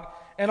synagogue,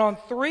 and on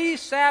 3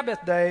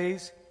 Sabbath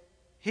days,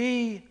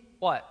 he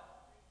what?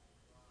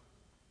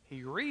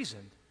 He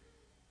reasoned.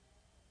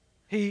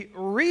 He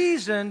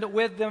reasoned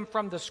with them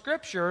from the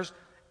Scriptures,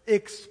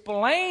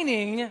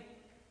 explaining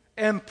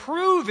and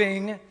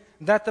proving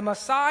that the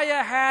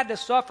Messiah had to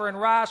suffer and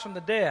rise from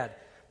the dead.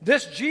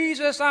 This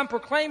Jesus I'm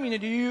proclaiming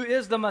to you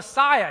is the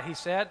Messiah, he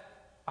said.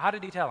 How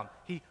did he tell him?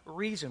 He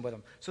reasoned with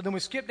him. So then we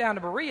skip down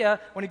to Berea.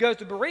 When he goes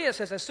to Berea, it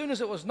says, as soon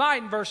as it was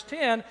night, in verse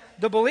 10,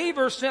 the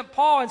believers sent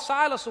Paul and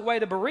Silas away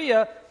to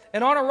Berea,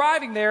 and on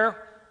arriving there,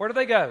 where do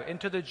they go?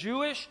 Into the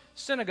Jewish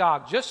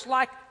synagogue, just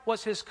like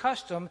was his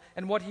custom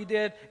and what he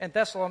did in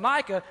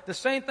Thessalonica, the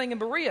same thing in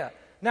Berea.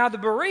 Now the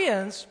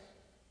Bereans,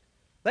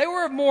 they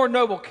were of more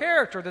noble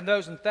character than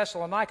those in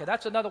Thessalonica.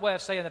 That's another way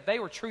of saying that they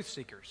were truth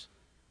seekers.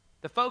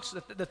 The folks,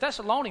 the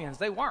Thessalonians,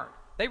 they weren't.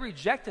 They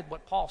rejected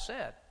what Paul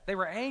said. They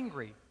were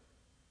angry.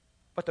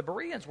 But the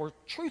Bereans were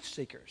truth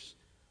seekers.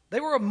 They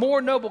were of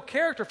more noble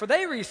character, for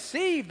they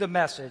received the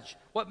message.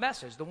 What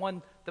message? The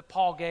one that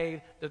Paul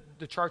gave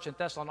the church in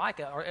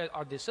Thessalonica,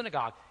 or the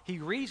synagogue. He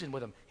reasoned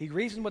with them. He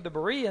reasoned with the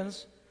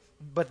Bereans,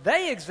 but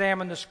they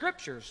examined the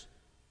Scriptures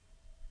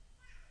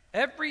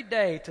every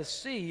day to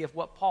see if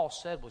what Paul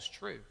said was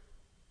true.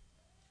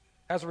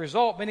 As a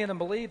result, many of them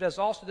believed, as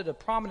also did a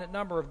prominent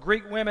number of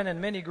Greek women and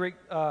many Greek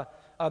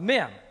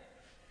men.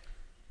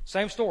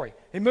 Same story.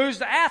 He moves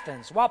to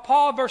Athens. While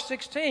Paul, verse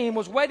 16,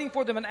 was waiting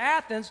for them in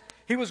Athens,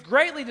 he was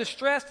greatly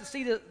distressed to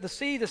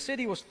see the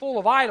city was full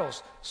of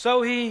idols.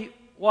 So he,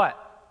 what?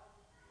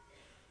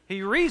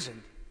 He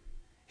reasoned.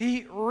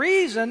 He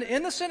reasoned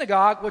in the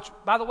synagogue, which,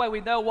 by the way,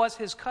 we know was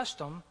his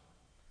custom,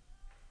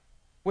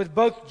 with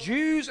both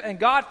Jews and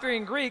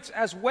God-fearing Greeks,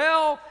 as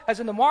well as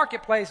in the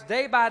marketplace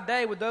day by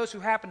day with those who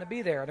happened to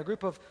be there. And a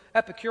group of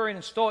Epicurean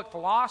and Stoic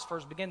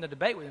philosophers began to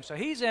debate with him. So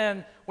he's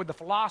in with the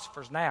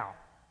philosophers now.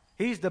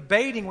 He's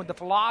debating with the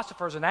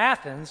philosophers in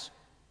Athens.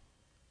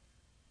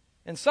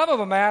 And some of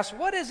them asked,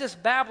 what is this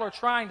babbler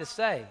trying to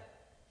say?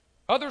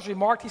 Others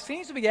remarked, he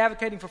seems to be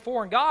advocating for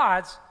foreign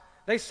gods.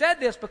 They said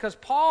this because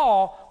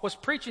Paul was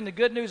preaching the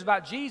good news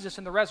about Jesus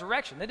and the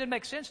resurrection. That didn't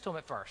make sense to him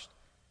at first.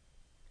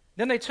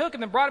 Then they took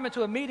him and brought him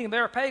into a meeting of the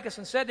Areopagus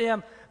and said to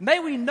him, may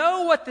we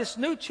know what this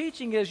new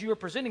teaching is you are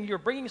presenting. You are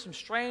bringing some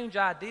strange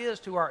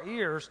ideas to our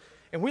ears,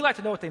 and we like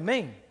to know what they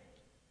mean.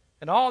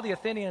 And all the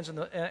Athenians and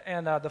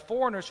the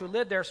foreigners who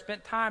lived there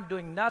spent time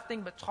doing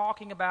nothing but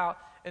talking about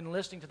and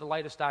listening to the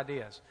latest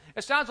ideas.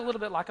 It sounds a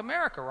little bit like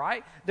America,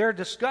 right? They're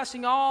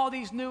discussing all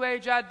these New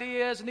Age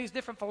ideas and these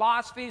different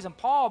philosophies, and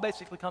Paul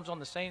basically comes on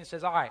the scene and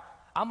says, all right,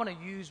 I'm going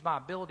to use my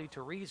ability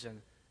to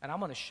reason, and I'm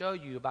going to show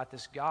you about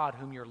this God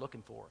whom you're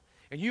looking for.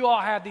 And you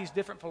all have these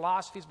different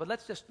philosophies, but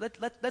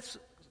let's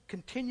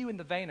continue in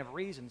the vein of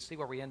reason and see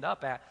where we end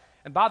up at.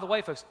 And by the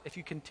way, folks, if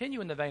you continue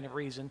in the vein of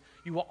reason,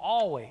 you will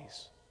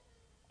always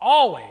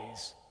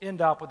end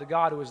up with the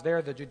God who is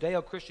there, the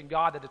Judeo-Christian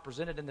God that is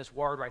presented in this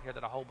word right here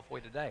that I hold before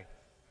you today.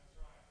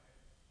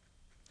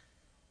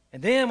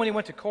 And then when he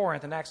went to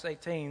Corinth in Acts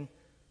 18,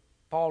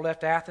 Paul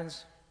left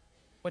Athens,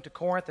 went to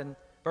Corinth, and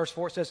verse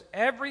 4 says,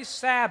 every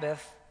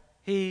Sabbath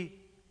he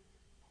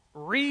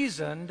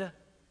reasoned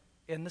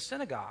in the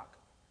synagogue,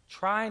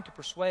 trying to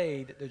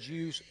persuade the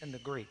Jews and the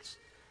Greeks.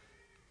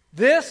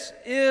 This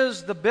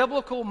is the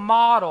biblical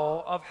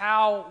model of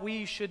how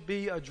we should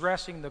be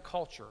addressing the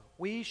culture.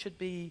 We should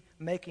be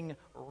making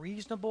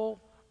reasonable,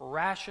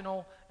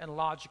 rational, and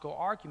logical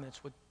arguments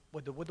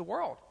with the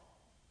world.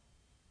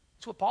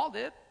 That's what Paul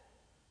did.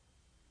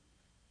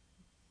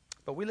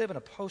 But we live in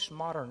a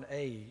postmodern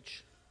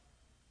age.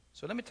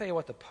 So let me tell you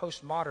what the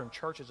postmodern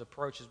church's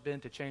approach has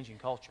been to changing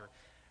culture.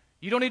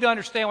 You don't need to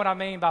understand what I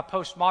mean by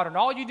postmodern.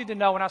 All you need to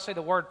know when I say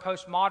the word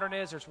postmodern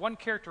is there's one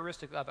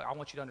characteristic of it I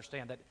want you to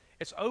understand, that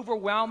it's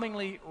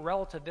overwhelmingly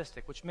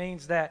relativistic, which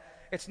means that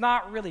it's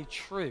not really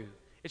true.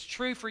 It's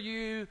true for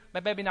you,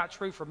 but maybe not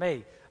true for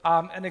me.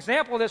 An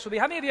example of this would be,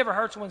 how many of you ever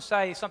heard someone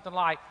say something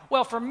like,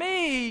 well, for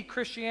me,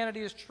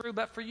 Christianity is true,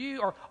 but for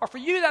you, or for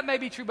you that may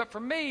be true, but for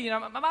me,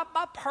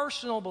 my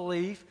personal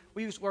belief,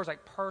 we use words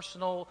like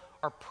personal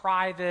or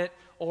private,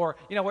 or,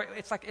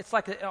 it's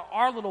like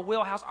our little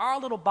wheelhouse, our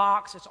little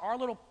box, it's our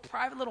little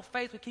private little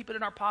faith, we keep it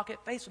in our pocket.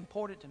 Faith's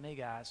important to me,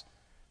 guys.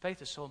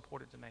 Faith is so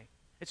important to me.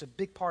 It's a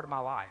big part of my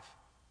life.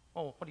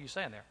 Oh, what are you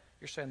saying there?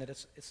 You're saying that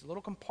it's a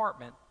little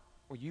compartment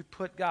where you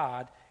put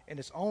God, and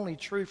it's only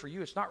true for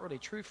you. It's not really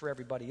true for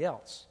everybody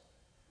else.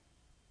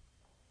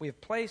 We have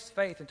placed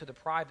faith into the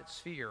private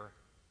sphere,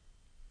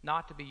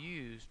 not to be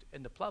used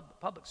in the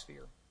public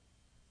sphere.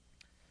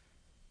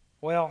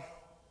 Well,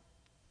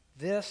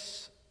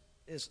 this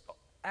is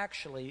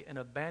actually an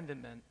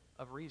abandonment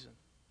of reason.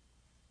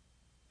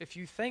 If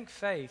you think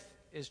faith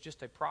is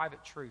just a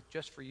private truth,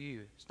 just for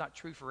you, it's not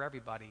true for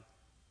everybody,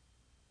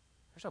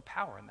 there's no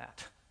power in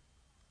that.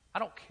 I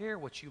don't care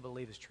what you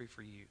believe is true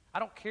for you. I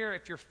don't care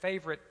if your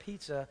favorite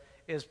pizza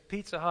is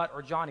Pizza Hut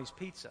or Johnny's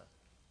Pizza.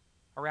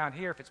 Around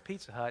here, if it's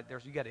Pizza Hut,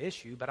 you got an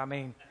issue, but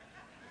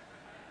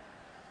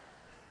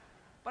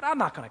but I'm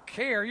not going to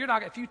care. You're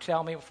not. If you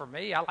tell me, for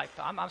me,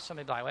 I'm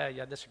somebody like, well,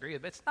 yeah, I disagree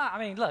with it. But it's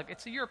not. Look,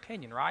 it's your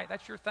opinion, right?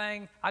 That's your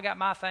thing. I got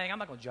my thing. I'm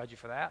not going to judge you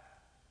for that.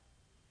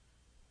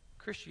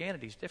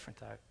 Christianity is different,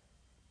 though.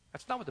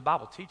 That's not what the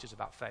Bible teaches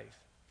about faith.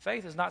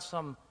 Faith is not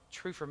some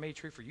true for me,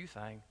 true for you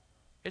thing.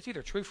 It's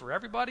either true for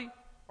everybody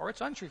or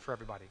it's untrue for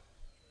everybody.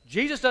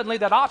 Jesus doesn't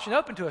leave that option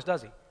open to us,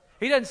 does he?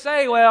 He doesn't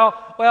say,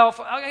 well,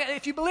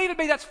 if you believe in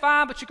me, that's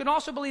fine, but you can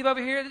also believe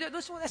over here.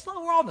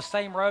 We're all on the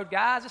same road,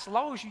 guys. As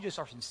long as you just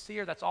are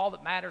sincere, that's all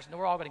that matters, and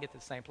we're all going to get to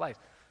the same place.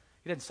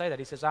 He didn't say that.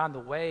 He says, I'm the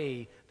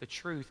way, the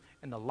truth,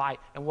 and the light.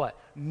 And what?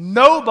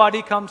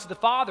 Nobody comes to the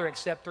Father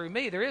except through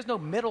me. There is no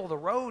middle of the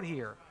road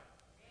here.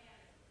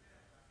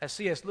 As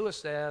C.S.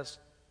 Lewis says,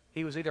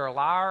 he was either a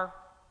liar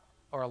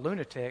or a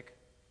lunatic,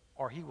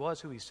 or he was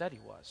who he said he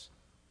was.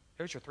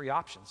 Here's your three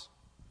options.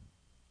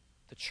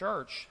 The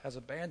church has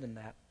abandoned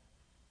that,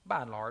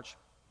 by and large.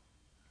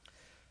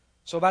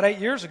 So about 8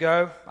 years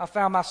ago, I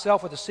found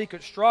myself with a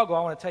secret struggle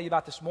I want to tell you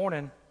about this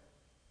morning.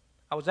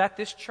 I was at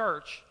this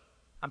church.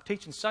 I'm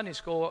teaching Sunday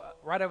school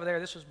right over there.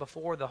 This was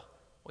before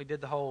we did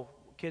the whole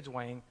kids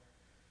wing.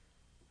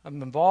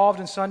 I'm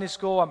involved in Sunday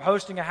school. I'm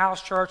hosting a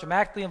house church. I'm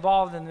actively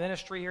involved in the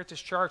ministry here at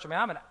this church. I mean,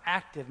 I'm an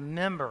active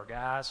member,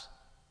 guys.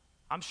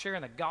 I'm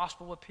sharing the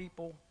gospel with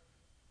people.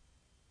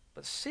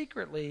 But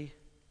secretly,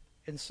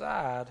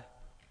 inside,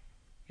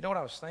 you know what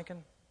I was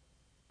thinking?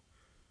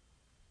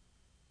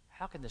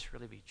 How can this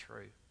really be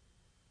true?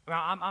 I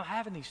mean, I'm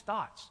having these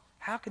thoughts.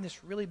 How can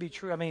this really be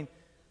true? I mean,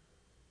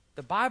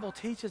 the Bible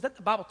teaches that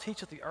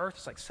the earth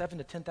is like 7,000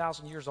 to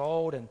 10,000 years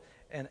old,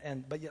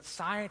 but yet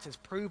science has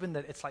proven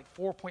that it's like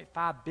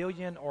 4.5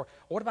 billion. Or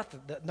what about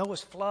the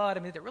Noah's flood? I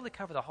mean, did it really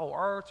cover the whole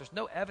earth? There's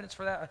no evidence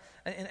for that.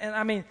 And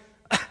I mean,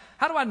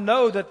 how do I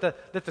know that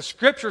the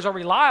scriptures are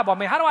reliable? I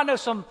mean, how do I know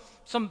some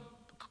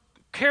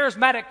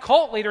charismatic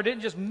cult leader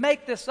didn't just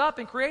make this up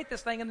and create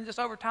this thing and then just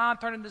over time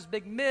turn into this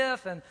big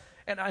myth and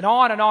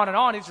on and on and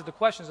on? These are the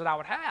questions that I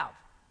would have.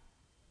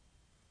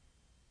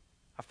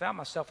 I found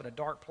myself in a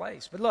dark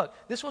place. But look,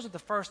 this wasn't the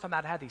first time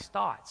I'd had these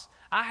thoughts.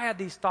 I had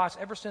these thoughts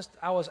ever since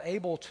I was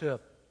able to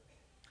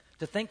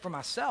think for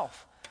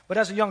myself. But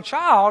as a young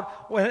child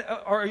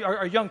or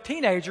a young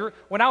teenager,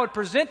 when I would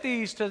present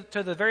these to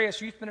the various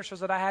youth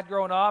ministers that I had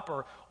growing up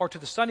or to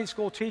the Sunday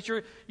school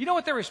teacher, you know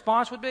what their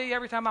response would be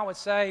every time I would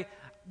say,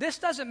 this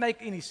doesn't make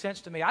any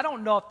sense to me. I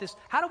don't know if this,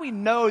 how do we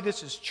know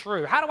this is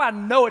true? How do I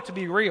know it to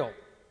be real?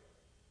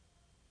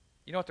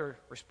 You know what their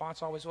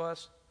response always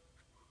was?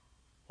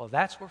 Well,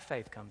 that's where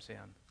faith comes in.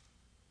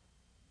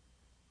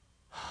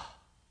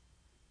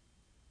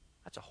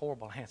 That's a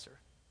horrible answer.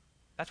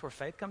 That's where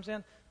faith comes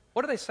in?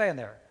 What are they saying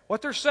there?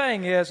 What they're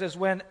saying is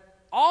when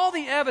all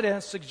the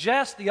evidence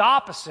suggests the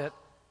opposite,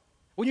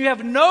 when you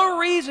have no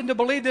reason to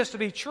believe this to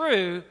be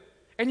true,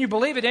 and you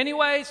believe it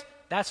anyways,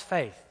 that's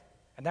faith.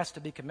 And that's to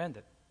be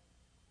commended.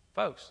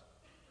 Folks,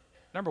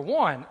 number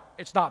one,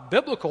 it's not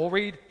biblical.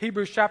 Read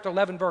Hebrews chapter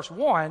 11, verse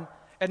 1.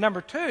 And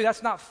number two,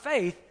 that's not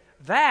faith.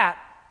 That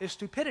is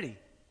stupidity.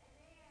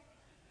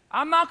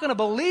 I'm not going to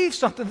believe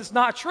something that's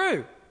not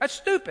true. That's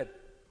stupid.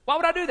 Why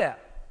would I do that?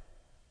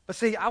 But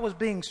see, I was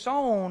being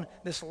sown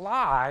this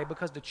lie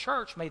because the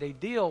church made a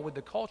deal with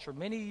the culture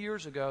many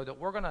years ago that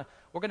we're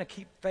gonna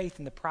keep faith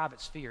in the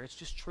private sphere. It's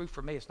just true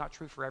for me. It's not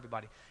true for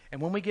everybody.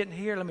 And when we get in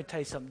here, let me tell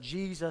you something.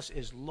 Jesus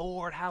is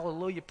Lord.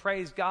 Hallelujah.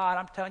 Praise God.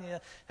 I'm telling you,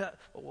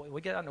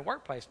 we get out in the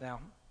workplace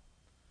now.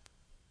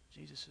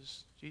 Jesus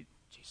is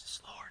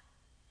Lord.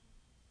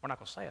 We're not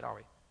going to say it, are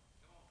we?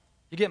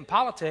 You get in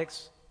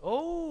politics.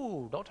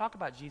 Oh, don't talk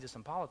about Jesus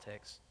in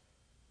politics.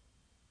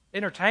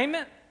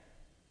 Entertainment.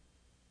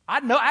 I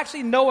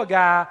actually know a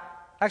guy,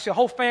 actually a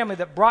whole family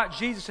that brought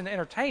Jesus into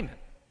entertainment.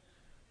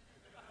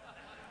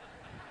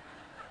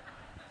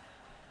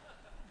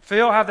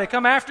 Phil, have they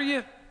come after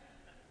you?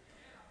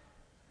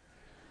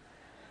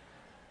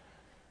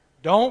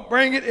 Do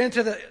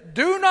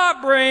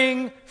not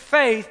bring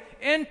faith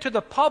into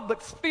the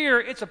public sphere.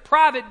 It's a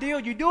private deal.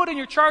 You do it in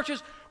your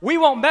churches. We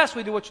won't mess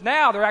with you, which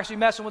now they're actually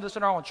messing with us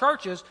in our own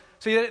churches.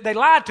 See, they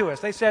lied to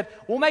us. They said,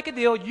 we'll make a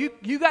deal.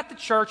 You got the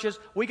churches,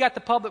 we got the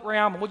public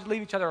realm, and we'll just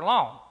leave each other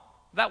alone.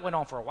 That went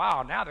on for a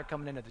while. Now they're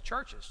coming into the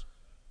churches.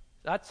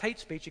 That's hate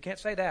speech. You can't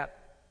say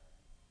that.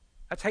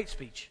 That's hate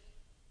speech.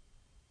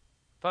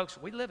 Folks,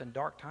 we live in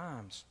dark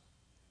times.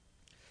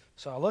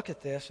 So I look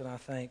at this and I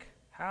think,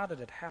 how did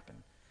it happen?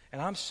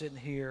 And I'm sitting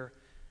here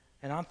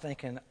and I'm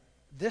thinking,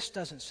 this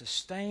doesn't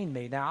sustain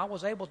me. Now, I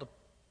was able to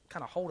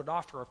kind of hold it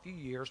off for a few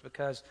years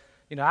because,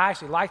 I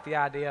actually like the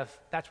idea of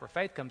that's where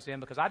faith comes in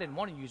because I didn't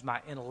want to use my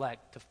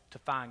intellect to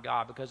find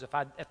God. Because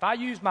if I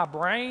use my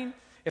brain,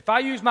 if I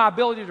use my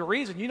ability to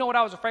reason, you know what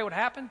I was afraid would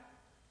happen?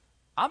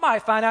 I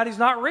might find out he's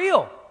not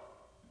real.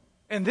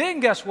 And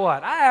then guess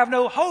what? I have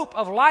no hope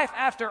of life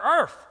after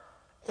earth.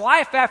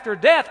 Life after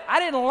death. I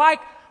didn't like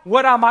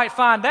what I might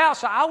find out,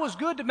 so I was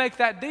good to make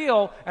that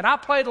deal, and I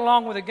played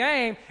along with the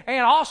game,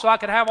 and also I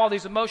could have all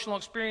these emotional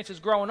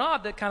experiences growing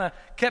up that kind of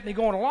kept me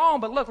going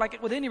along. But look,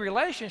 like with any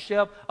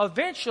relationship,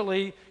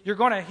 eventually you're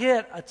going to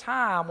hit a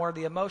time where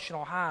the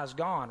emotional high is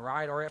gone,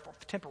 right? Or if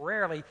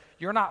temporarily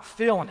you're not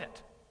feeling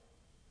it.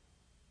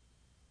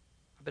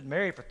 I've been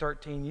married for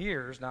 13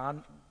 years.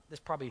 Now,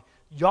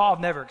 y'all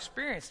have never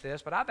experienced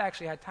this, but I've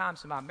actually had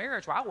times in my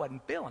marriage where I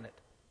wasn't feeling it.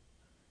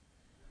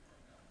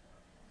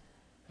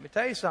 Let me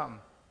tell you something.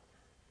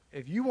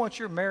 If you want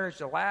your marriage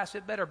to last,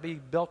 it better be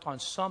built on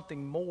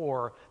something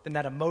more than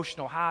that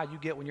emotional high you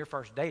get when you're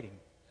first dating.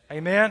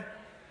 Amen?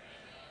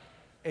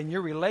 and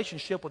your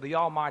relationship with the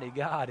Almighty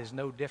God is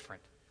no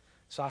different.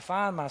 So I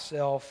find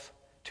myself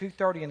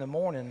 2:30 in the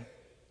morning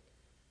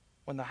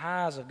when the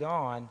highs have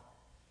gone.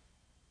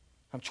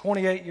 I'm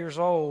 28 years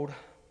old.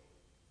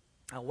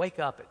 I didn't wake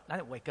up,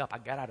 I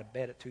got out of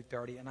bed at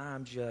 2:30, and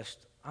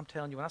I'm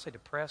telling you, when I say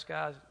depressed,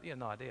 guys, you have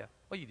no idea.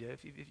 Well, you do.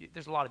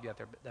 There's a lot of you out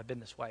there that have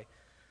been this way.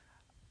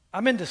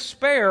 I'm in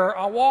despair.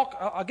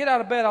 I get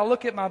out of bed, I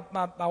look at my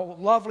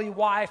lovely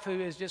wife,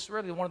 who is just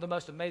really one of the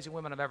most amazing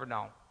women I've ever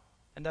known.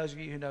 And those of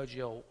you who know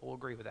Jill will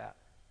agree with that.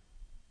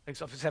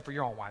 Except for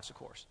your own wives, of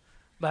course.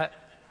 But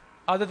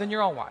other than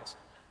your own wives.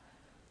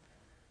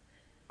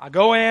 I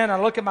go in, I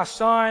look at my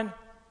son.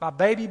 My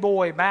baby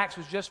boy, Max,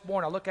 was just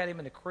born. I look at him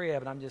in the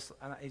crib, and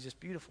he's just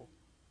beautiful.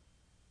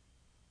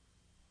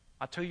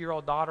 My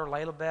 2-year-old daughter,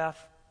 Layla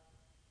Beth,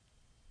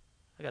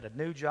 I got a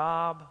new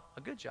job,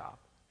 a good job,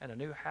 and a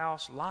new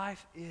house.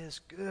 Life is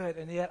good,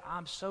 and yet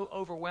I'm so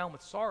overwhelmed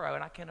with sorrow,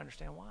 and I can't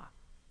understand why.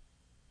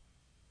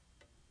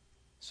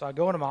 So I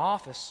go into my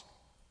office.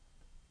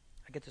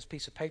 I get this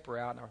piece of paper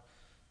out, and I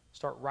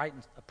start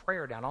writing a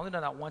prayer down. I've only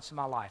done that once in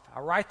my life. I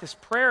write this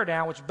prayer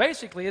down, which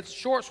basically, it's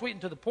short, sweet,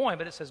 and to the point,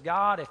 but it says,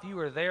 God, if you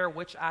are there,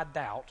 which I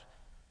doubt.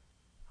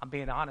 I'm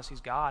being honest.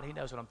 He's God. He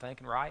knows what I'm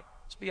thinking, right?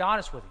 Let's be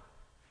honest with him.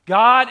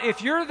 God,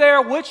 if you're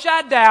there, which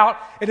I doubt,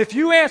 and if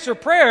you answer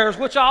prayers,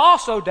 which I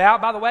also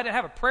doubt. By the way, I didn't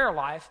have a prayer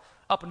life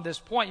up until this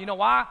point. You know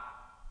why?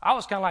 I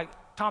was kind of like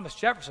Thomas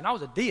Jefferson. I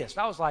was a deist.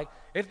 I was like,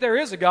 if there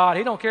is a God,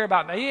 he don't care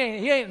about me.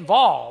 He ain't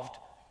involved.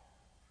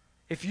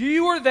 If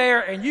you are there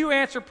and you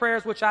answer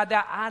prayers, which I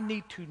doubt, I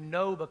need to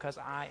know, because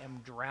I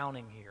am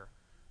drowning here.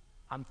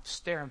 I'm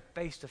staring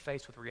face to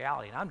face with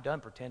reality, and I'm done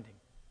pretending.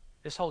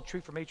 This whole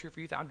true for me, true for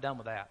you, I'm done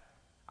with that.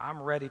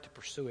 I'm ready to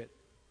pursue it.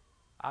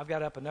 I've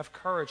got up enough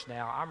courage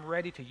now. I'm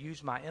ready to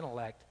use my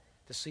intellect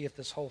to see if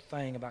this whole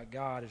thing about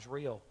God is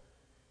real.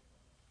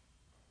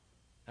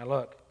 Now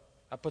look,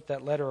 I put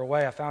that letter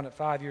away. I found it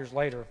 5 years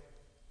later.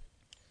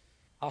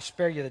 I'll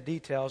spare you the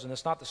details, and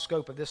it's not the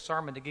scope of this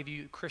sermon to give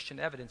you Christian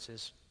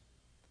evidences.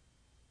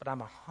 But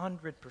I'm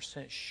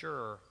 100%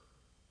 sure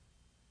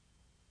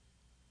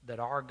that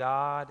our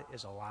God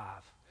is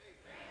alive.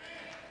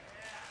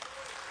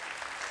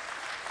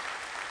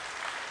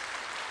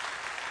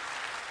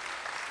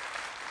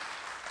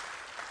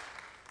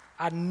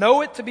 I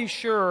know it to be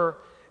sure,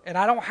 and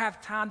I don't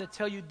have time to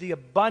tell you the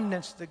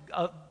abundance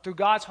through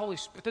God's Holy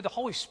Spirit, through the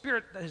Holy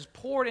Spirit that has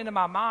poured into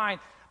my mind.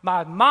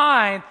 My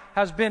mind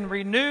has been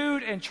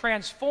renewed and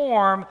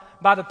transformed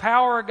by the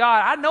power of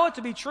God. I know it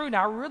to be true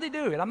now. I really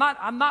do. And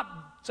I'm not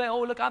saying,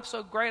 oh, look, I'm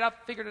so great, I've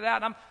figured it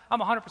out, and I'm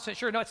 100%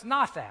 sure. No, it's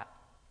not that.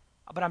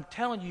 But I'm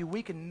telling you,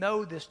 we can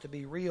know this to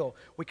be real.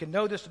 We can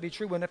know this to be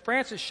true. When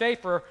Francis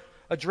Schaeffer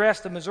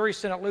addressed the Missouri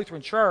Synod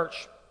Lutheran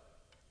Church,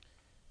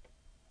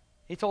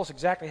 he told us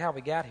exactly how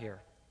we got here.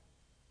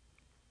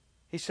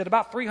 He said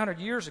about 300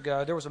 years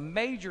ago, there was a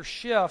major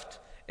shift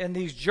in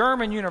these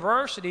German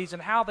universities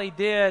and how they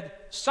did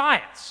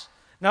science.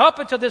 Now, up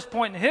until this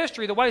point in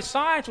history, the way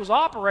science was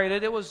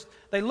operated,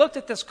 they looked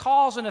at this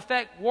cause and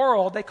effect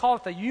world. They call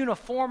it the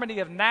uniformity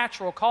of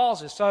natural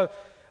causes. So,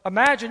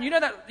 imagine, you know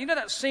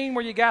that scene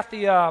where you got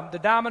the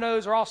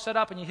dominoes are all set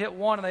up and you hit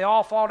one and they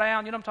all fall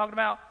down. You know what I'm talking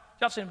about?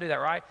 Y'all seen them do that,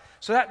 right?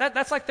 So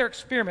that's like their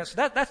experiments.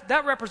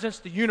 That represents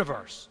the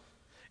universe.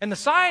 And the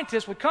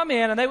scientists would come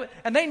in,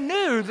 and they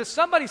knew that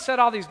somebody set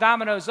all these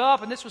dominoes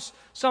up, and this was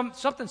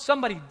something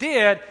somebody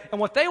did.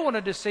 And what they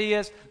wanted to see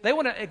is they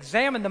want to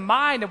examine the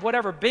mind of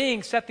whatever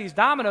being set these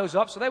dominoes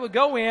up. So they would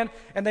go in,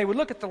 and they would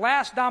look at the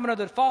last domino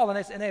that had fallen,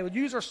 and they would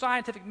use their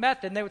scientific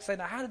method, and they would say,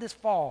 now, how did this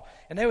fall?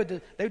 And they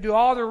would do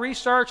all their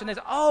research, and they'd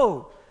say,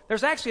 oh,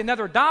 there's actually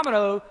another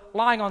domino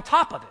lying on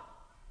top of it.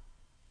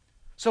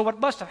 So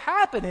what must have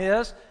happened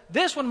is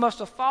this one must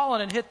have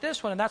fallen and hit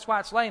this one, and that's why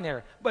it's laying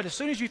there. But as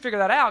soon as you figure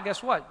that out,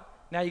 guess what?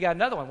 Now you got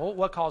another one. Well,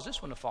 what caused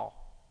this one to fall?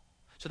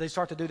 So they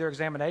start to do their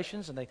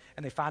examinations, and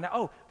they find out,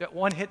 oh, that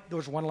one hit, there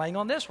was one laying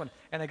on this one.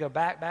 And they go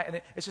back,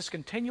 and it's this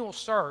continual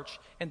search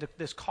into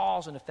this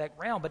cause and effect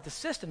realm. But the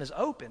system is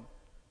open.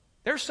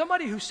 There's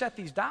somebody who set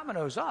these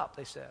dominoes up,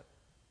 they said.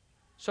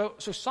 So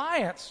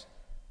science,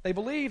 they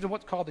believed in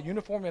what's called the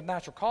uniformity of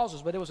natural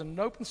causes, but it was an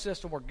open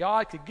system where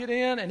God could get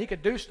in and he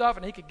could do stuff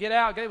and he could get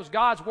out. It was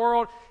God's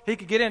world. He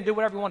could get in and do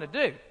whatever he wanted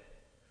to do.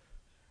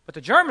 But the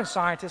German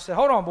scientists said,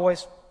 hold on,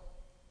 boys.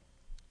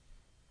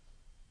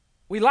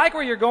 We like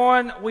where you're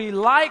going. We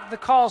like the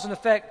cause and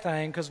effect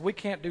thing because we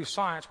can't do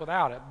science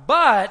without it.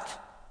 But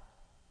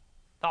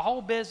the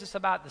whole business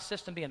about the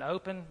system being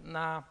open,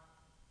 nah,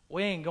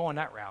 we ain't going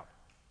that route.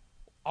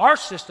 Our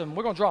system,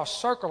 we're going to draw a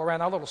circle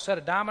around our little set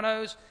of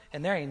dominoes,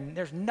 and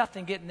there's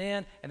nothing getting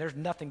in, and there's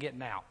nothing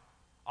getting out.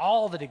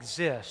 All that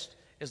exists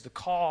is the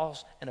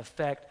cause and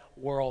effect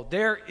world.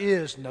 There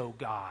is no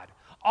God.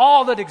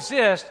 All that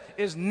exists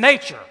is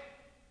nature.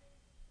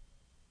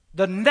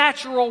 The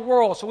natural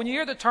world. So when you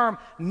hear the term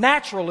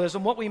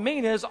naturalism, what we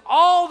mean is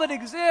all that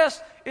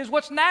exists is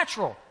what's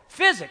natural.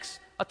 Physics,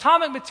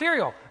 atomic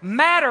material,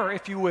 matter,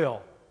 if you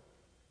will.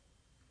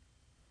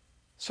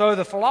 So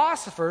the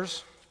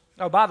philosophers...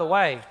 Oh, by the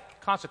way,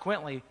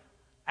 consequently,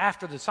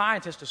 after the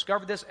scientists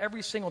discovered this,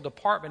 every single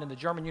department in the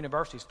German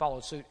universities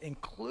followed suit,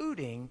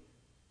 including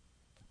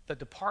the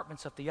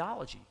departments of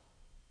theology.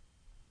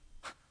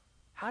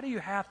 How do you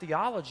have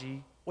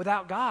theology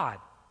without God?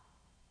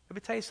 Let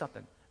me tell you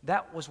something.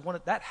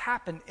 That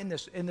happened in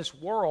this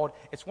world.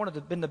 It's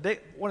been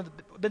one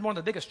of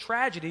the biggest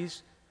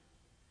tragedies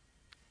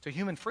to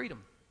human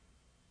freedom.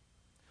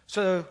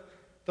 So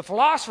the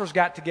philosophers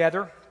got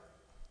together,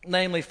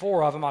 namely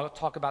 4 of them I'll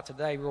talk about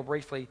today real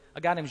briefly.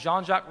 A guy named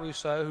Jean-Jacques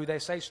Rousseau, who they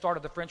say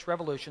started the French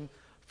Revolution.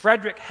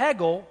 Friedrich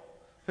Hegel,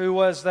 who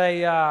was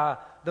the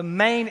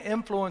main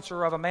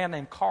influencer of a man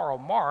named Karl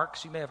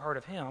Marx. You may have heard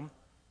of him.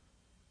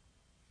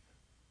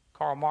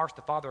 Karl Marx,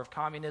 the father of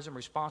communism,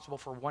 responsible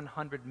for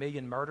 100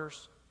 million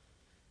murders.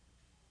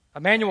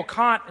 Immanuel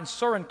Kant and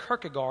Søren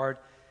Kierkegaard.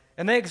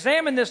 And they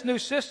examined this new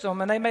system,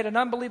 and they made an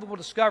unbelievable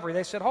discovery.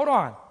 They said, hold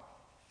on,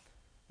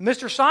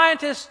 Mr.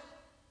 Scientist,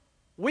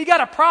 we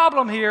got a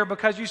problem here,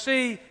 because you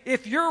see,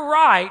 if you're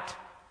right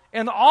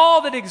and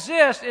all that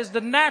exists is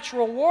the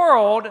natural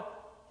world,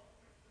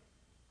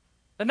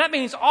 then that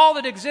means all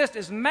that exists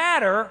is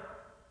matter,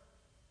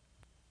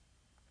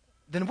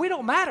 then we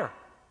don't matter.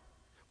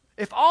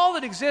 If all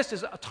that exists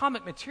is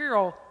atomic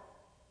material,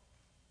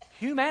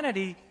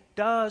 humanity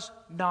does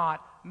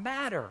not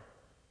matter.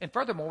 And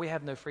furthermore, we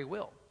have no free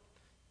will.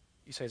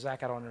 You say,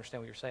 Zach, I don't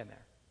understand what you're saying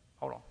there.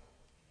 Hold on.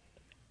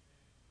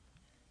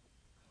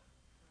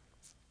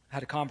 I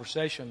had a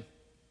conversation.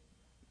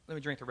 Let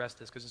me drink the rest of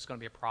this because it's going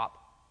to be a prop.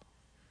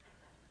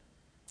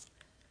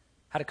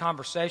 Had a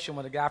conversation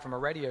with a guy from a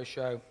radio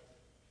show,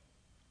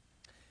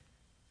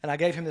 and I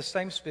gave him the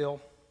same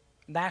spiel,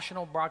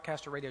 national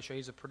broadcaster radio show.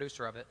 He's a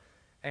producer of it.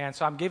 And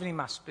so I'm giving him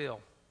my spiel.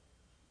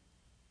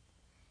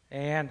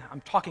 And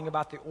I'm talking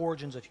about the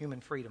origins of human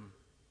freedom.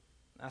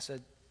 And I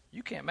said,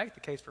 you can't make the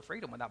case for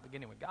freedom without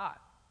beginning with God.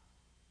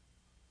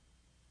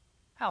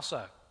 How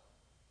so?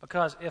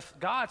 Because if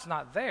God's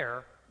not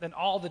there, then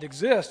all that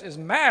exists is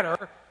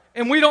matter,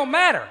 and we don't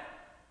matter.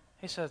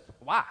 He says,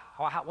 why?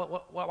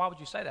 Why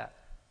would you say that?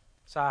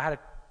 So I had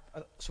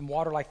some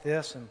water like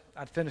this, and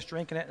I'd finished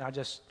drinking it, and I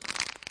just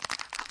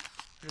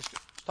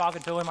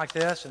talking to him like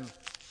this, and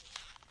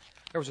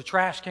there was a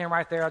trash can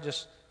right there. I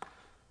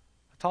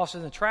tossed it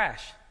in the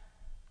trash.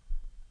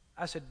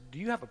 I said, do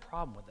you have a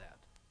problem with that?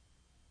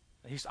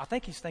 I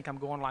think he's thinking I'm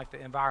going like the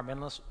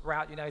environmentalist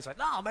route. You know, he's like,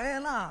 no,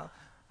 man, no.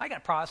 I got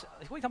a problem.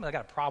 What are you talking about? I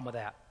got a problem with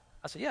that.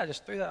 I said, yeah, I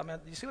just threw that. I mean,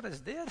 you see what I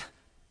just did?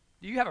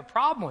 Do you have a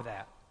problem with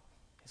that?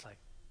 He's like,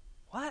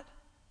 what?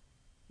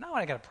 No, I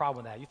ain't got a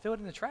problem with that. You threw it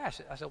in the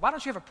trash. I said, why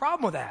don't you have a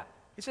problem with that?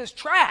 He says,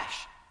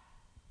 trash.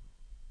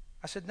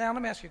 I said, now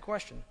let me ask you a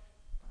question.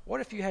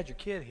 What if you had your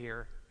kid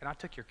here, and I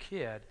took your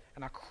kid,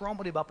 and I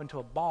crumbled him up into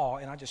a ball,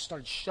 and I just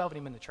started shoving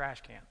him in the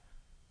trash can?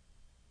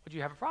 Would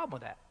you have a problem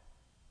with that?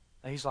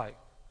 And he's like,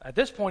 at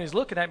this point, he's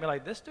looking at me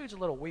like, this dude's a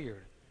little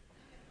weird.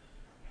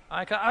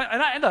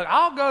 And look,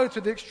 I'll go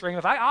to the extreme.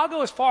 I'll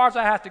go as far as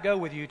I have to go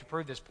with you to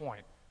prove this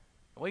point.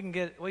 We can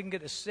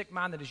get as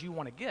sick-minded as you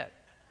want to get.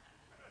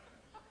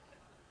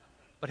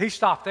 But he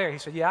stopped there. He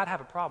said, yeah, I'd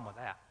have a problem with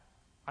that.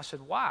 I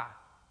said, why?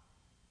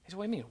 He said,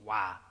 what do you mean,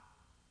 why?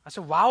 I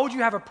said, why would you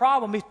have a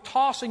problem with me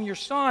tossing your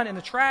son in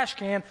the trash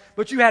can,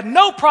 but you had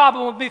no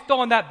problem with me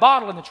throwing that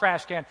bottle in the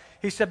trash can?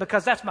 He said,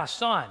 because that's my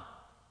son.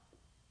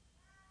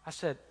 I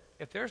said,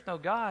 if there's no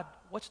God,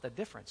 what's the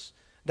difference?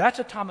 That's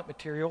atomic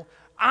material.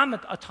 I'm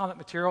atomic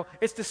material.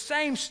 It's the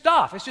same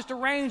stuff. It's just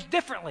arranged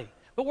differently.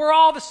 But we're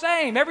all the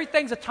same.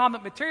 Everything's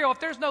atomic material. If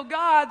there's no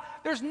God,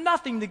 there's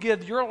nothing to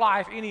give your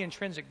life any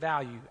intrinsic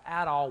value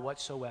at all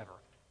whatsoever.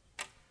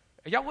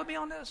 Are y'all with me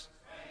on this?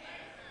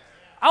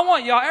 I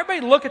want y'all,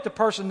 everybody look at the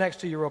person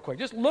next to you real quick.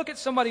 Just look at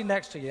somebody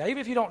next to you, even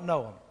if you don't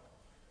know them.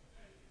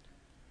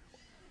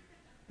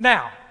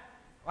 Now,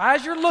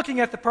 as you're looking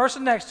at the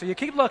person next to you,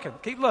 keep looking.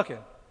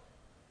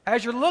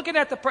 As you're looking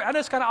at the person, I know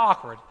it's kind of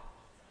awkward.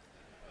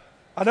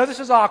 I know this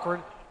is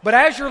awkward, but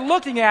as you're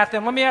looking at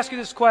them, let me ask you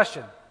this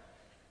question.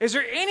 Is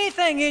there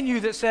anything in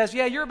you that says,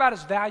 yeah, you're about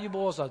as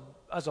valuable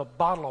as a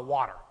bottle of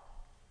water?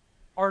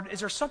 Or is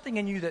there something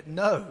in you that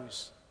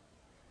knows?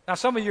 Now,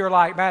 some of you are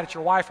like mad at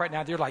your wife right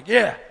now. You're like,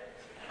 yeah.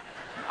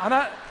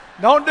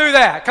 Don't do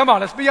that. Come on,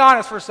 let's be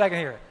honest for a second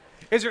here.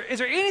 Is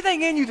there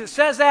anything in you that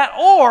says that?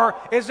 Or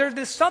is there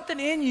this something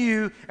in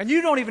you and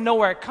you don't even know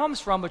where it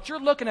comes from, but you're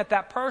looking at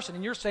that person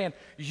and you're saying,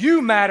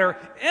 you matter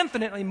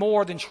infinitely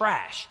more than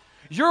trash.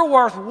 You're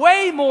worth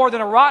way more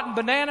than a rotten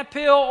banana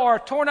peel or a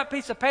torn up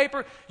piece of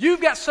paper.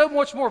 You've got so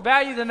much more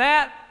value than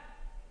that.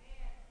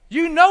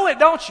 You know it,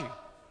 don't you?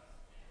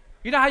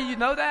 You know how you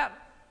know that?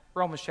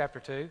 Romans chapter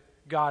 2.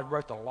 God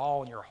wrote the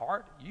law in your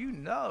heart. You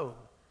know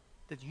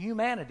that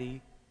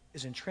humanity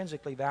is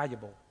intrinsically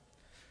valuable.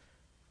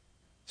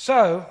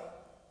 So,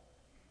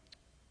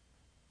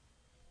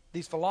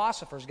 these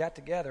philosophers got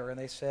together and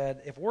they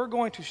said, if we're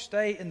going to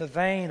stay in the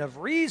vein of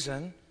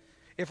reason,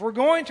 if we're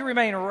going to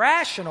remain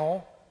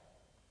rational,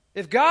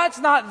 if God's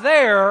not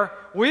there,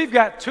 we've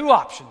got two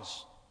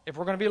options if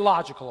we're going to be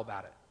logical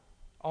about it.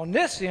 On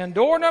this end,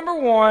 door number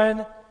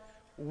one,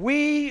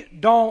 we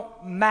don't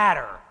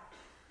matter.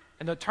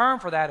 And the term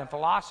for that in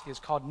philosophy is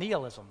called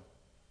nihilism.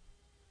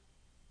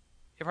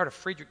 You ever heard of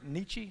Friedrich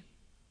Nietzsche?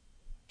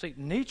 See,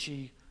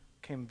 Nietzsche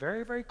came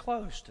very, very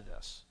close to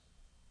this.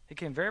 He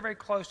came very, very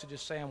close to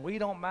just saying, we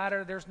don't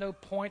matter, there's no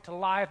point to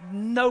life,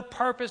 no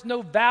purpose,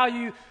 no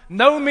value,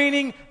 no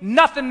meaning,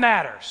 nothing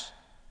matters.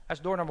 That's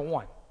door number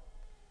one.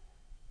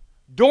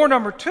 Door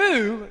number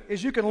two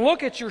is you can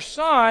look at your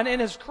son in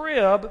his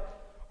crib,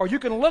 or you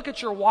can look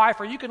at your wife,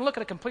 or you can look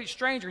at a complete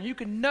stranger, and you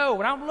can know,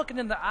 when I'm looking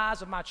in the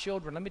eyes of my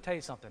children, let me tell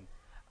you something,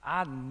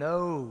 I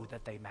know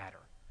that they matter.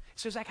 He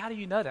says, Zach, how do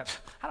you know that?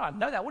 How do I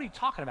know that? What are you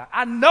talking about?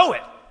 I know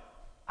it.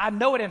 I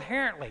know it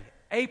inherently,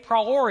 a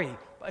priori.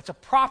 It's a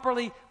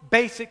properly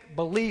basic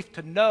belief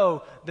to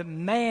know that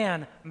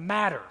man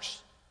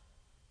matters.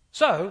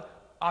 So,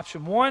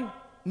 option one,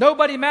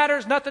 nobody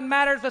matters, nothing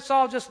matters, it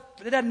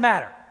doesn't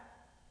matter.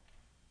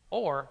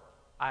 Or,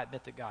 I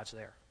admit that God's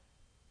there.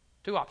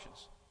 Two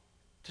options.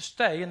 To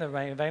stay in the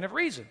vein of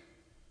reason,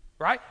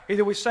 right?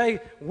 Either we say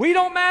we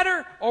don't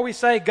matter, or we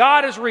say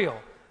God is real.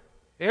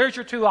 There's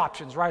your two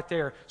options right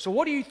there. So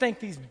what do you think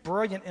these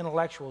brilliant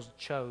intellectuals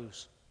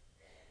chose?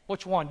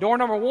 Which one? Door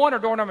number one or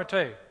door number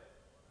two?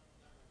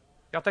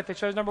 Y'all think they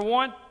chose number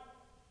one?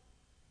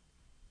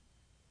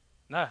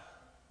 No.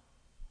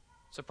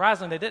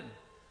 Surprisingly, they didn't.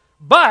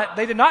 But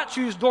they did not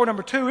choose door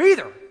number two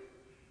either.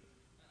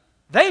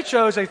 They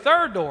chose a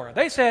third door.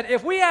 They said,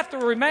 if we have to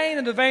remain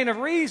in the vein of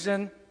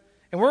reason,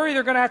 and we're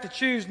either going to have to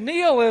choose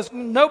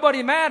nihilism,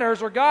 nobody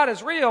matters, or God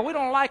is real, we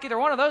don't like either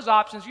one of those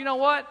options, you know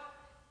what?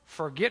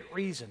 Forget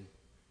reason.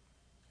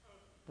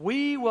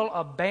 We will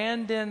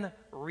abandon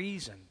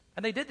reason.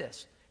 And they did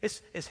this.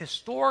 It's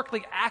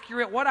historically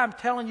accurate. What I'm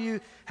telling you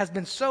has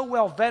been so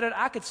well vetted,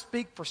 I could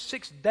speak for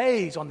 6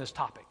 days on this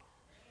topic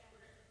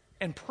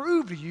and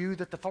prove to you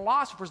that the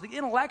philosophers, the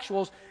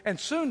intellectuals, and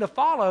soon to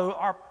follow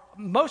our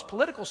most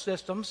political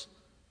systems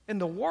in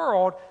the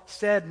world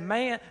said,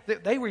 man,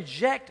 they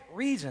reject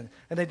reason.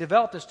 And they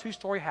developed this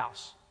 2-story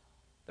house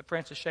that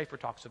Francis Schaeffer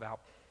talks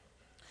about.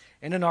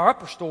 And in our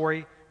upper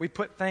story, we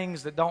put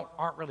things that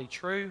aren't really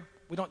true.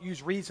 We don't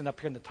use reason up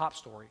here in the top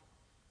story.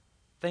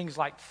 Things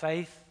like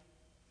faith,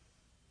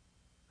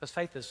 because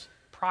faith is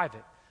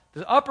private.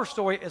 The upper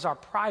story is our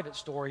private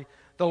story.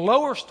 The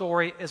lower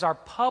story is our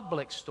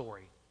public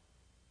story.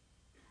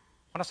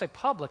 When I say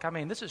public, I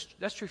mean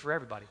that's true for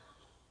everybody.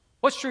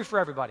 What's true for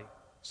everybody?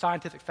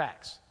 Scientific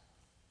facts.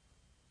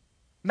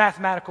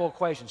 Mathematical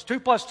equations. 2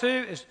 +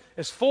 2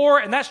 is 4,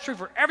 and that's true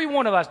for every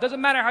one of us.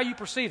 Doesn't matter how you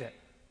perceive it.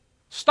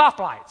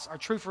 Stoplights are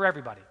true for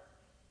everybody.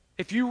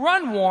 If you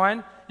run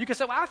one, you can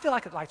say, well, I feel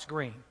like the light's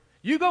green.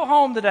 You go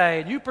home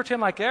today and you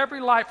pretend like every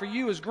light for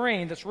you is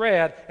green that's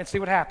red and see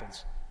what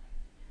happens.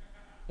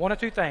 One of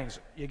two things.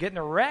 You get in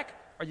a wreck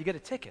or you get a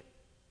ticket.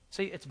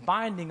 See, it's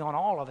binding on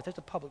all of it. It's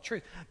a public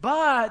truth.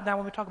 But now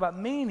when we talk about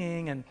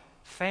meaning and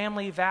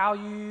family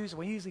values,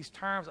 we use these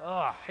terms.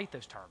 I hate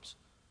those terms.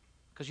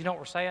 Because you know what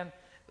we're saying?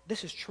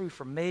 This is true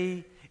for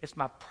me. It's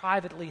my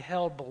privately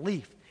held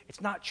belief. It's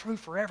not true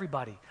for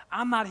everybody.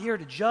 I'm not here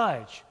to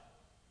judge.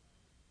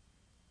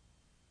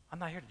 I'm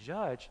not here to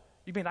judge.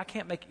 You mean I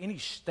can't make any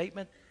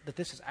statement that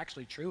this is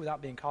actually true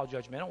without being called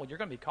judgmental? Well, you're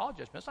going to be called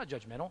judgmental. It's not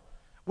judgmental.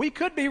 We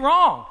could be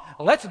wrong.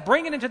 Let's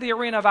bring it into the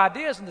arena of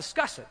ideas and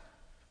discuss it.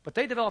 But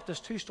they developed this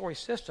 2-story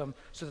system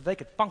so that they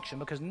could function,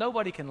 because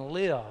nobody can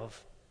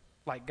live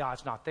like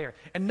God's not there.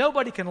 And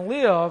nobody can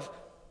live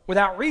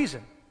without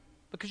reason,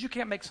 because you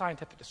can't make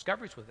scientific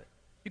discoveries with it.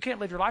 You can't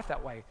live your life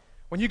that way.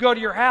 When you go to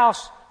your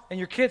house and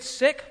your kid's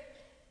sick,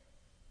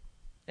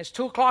 it's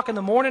 2 o'clock in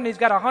the morning, he's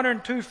got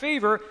 102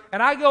 fever,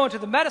 and I go into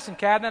the medicine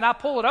cabinet and I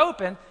pull it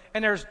open,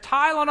 and there's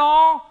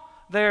Tylenol,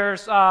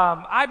 there's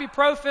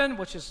ibuprofen,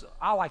 which is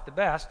I like the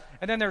best,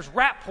 and then there's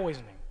rat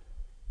poisoning.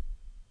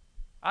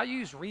 I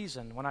use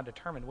reason when I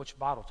determine which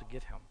bottle to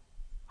give him.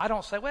 I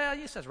don't say, well,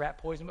 he says rat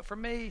poison, but for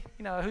me,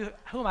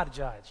 who am I to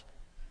judge?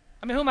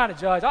 I mean, who am I to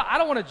judge? I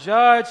don't want to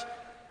judge,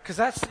 because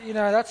I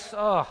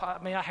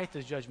hate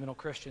those judgmental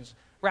Christians.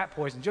 Rat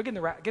poison. You'll give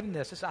him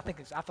this. I feel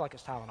like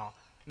it's Tylenol.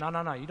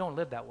 No, you don't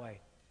live that way.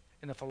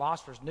 And the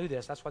philosophers knew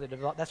this. That's why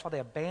they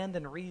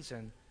abandoned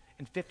reason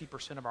in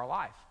 50% of our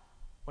life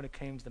when it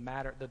came to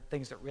the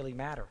things that really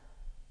matter.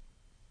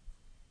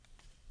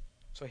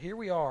 So here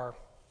we are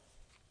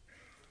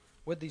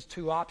with these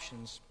two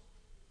options.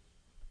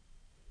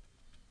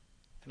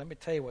 And let me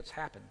tell you what's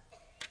happened.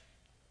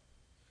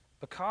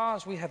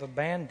 Because we have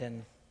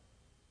abandoned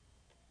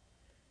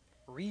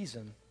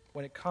reason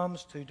when it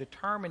comes to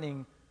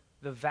determining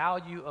the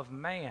value of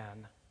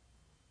man,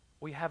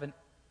 we have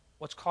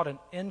what's called an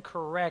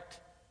incorrect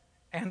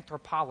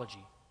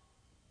anthropology.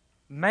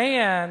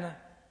 Man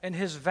and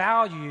his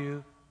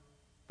value,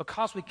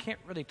 because we can't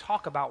really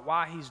talk about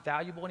why he's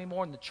valuable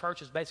anymore, and the church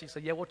has basically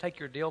said, yeah, we'll take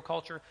your deal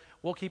culture,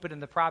 we'll keep it in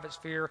the private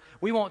sphere,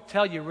 we won't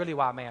tell you really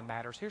why man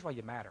matters. Here's why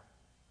you matter.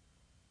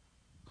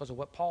 Because of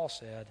what Paul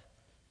said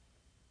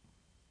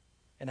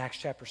in Acts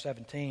chapter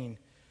 17.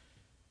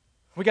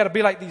 We got to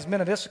be like these men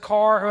of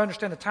Issachar who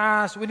understand the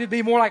times. We need to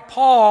be more like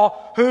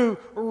Paul, who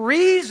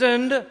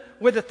reasoned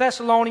with the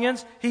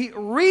Thessalonians, he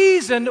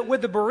reasoned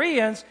with the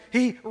Bereans,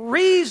 he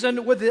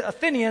reasoned with the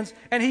Athenians,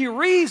 and he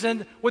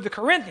reasoned with the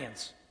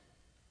Corinthians.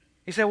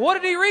 He said, what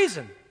did he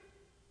reason?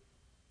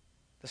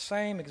 The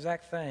same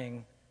exact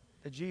thing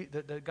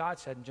that God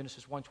said in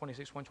Genesis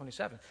 1:26,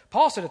 1:27.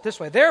 Paul said it this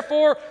way,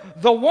 therefore,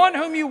 the one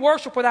whom you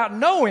worship without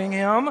knowing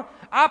him,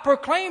 I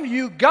proclaim to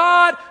you,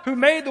 God who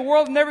made the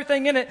world and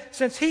everything in it,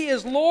 since he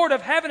is Lord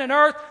of heaven and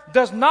earth,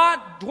 does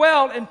not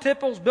dwell in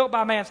temples built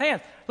by man's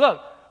hands.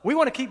 Look, we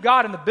want to keep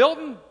God in the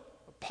building.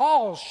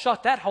 Paul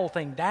shut that whole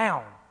thing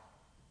down.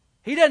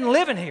 He doesn't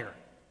live in here.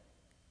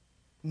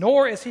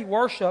 Nor is he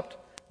worshipped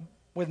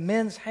with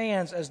men's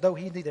hands as though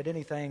he needed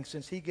anything,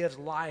 since he gives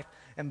life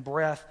and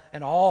breath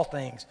and all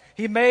things.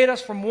 He made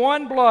us from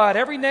one blood,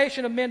 every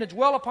nation of men to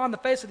dwell upon the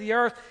face of the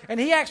earth, and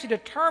he actually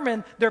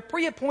determined their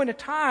pre-appointed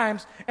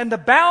times and the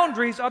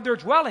boundaries of their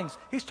dwellings.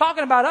 He's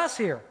talking about us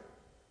here.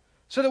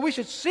 So that we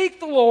should seek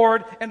the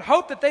Lord and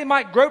hope that they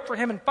might grope for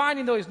him and find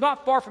him, though he's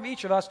not far from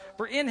each of us.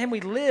 For in him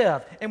we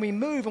live and we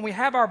move and we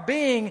have our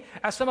being,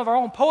 as some of our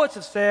own poets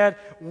have said,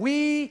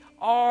 we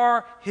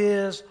are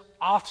his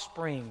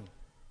offspring.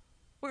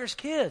 We're his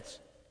kids.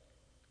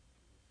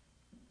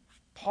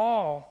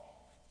 Paul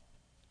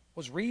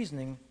was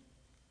reasoning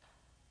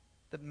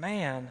that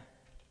man,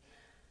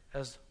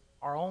 as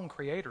our own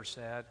Creator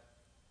said,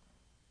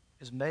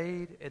 is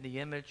made in the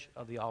image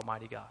of the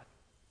Almighty God.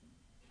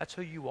 That's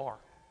who you are.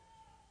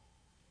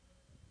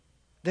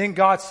 Then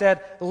God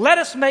said, let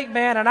us make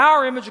man in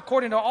our image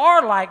according to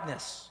our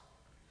likeness.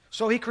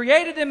 So he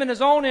created them in his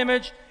own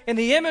image. In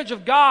the image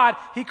of God,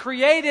 he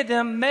created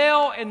them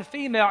male and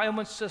female. And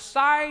when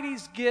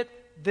societies get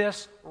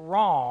this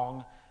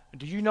wrong,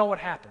 do you know what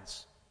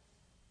happens?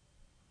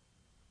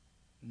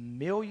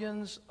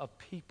 Millions of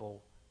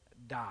people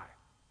die.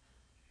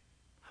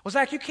 Well,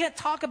 Zach, you can't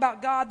talk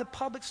about God in the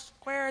public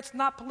square. It's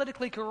not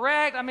politically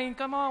correct. I mean,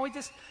 come on,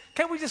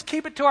 can't we just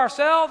keep it to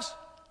ourselves?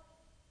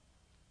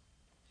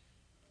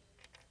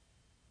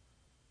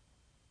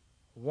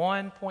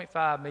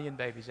 1.5 million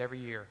babies every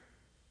year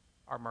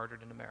are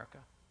murdered in America.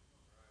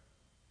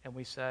 And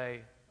we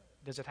say,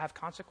 does it have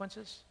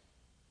consequences?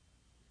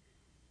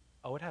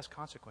 Oh, it has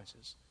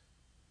consequences.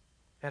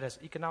 It has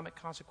economic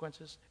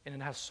consequences, and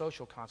it has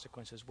social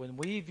consequences. When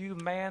we view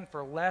man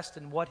for less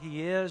than what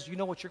he is, you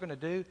know what you're going to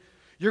do?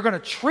 You're going to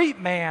treat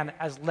man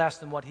as less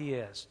than what he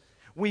is.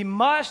 We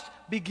must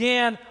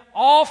begin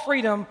all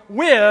freedom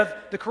with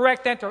the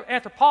correct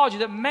anthropology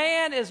that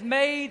man is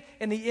made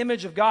in the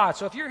image of God.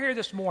 So if you're here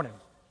this morning,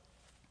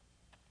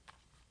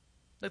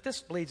 look,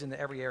 this bleeds into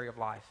every area of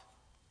life.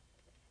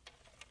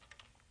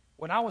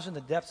 When I was in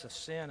the depths of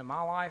sin in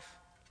my life,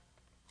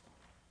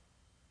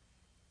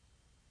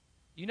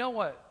 you know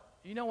what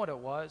it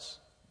was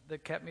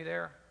that kept me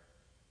there?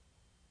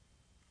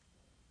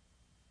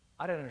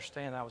 I didn't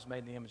understand that I was made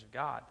in the image of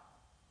God.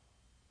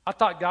 I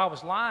thought God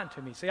was lying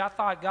to me. See, I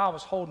thought God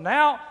was holding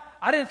out.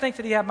 I didn't think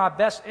that he had my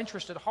best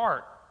interest at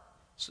heart.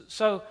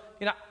 So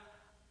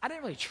I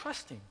didn't really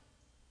trust him.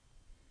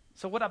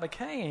 So what I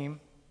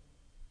became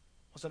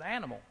was an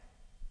animal.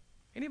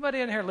 Anybody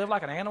in here live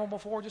like an animal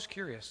before? Just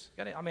curious.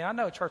 I mean, I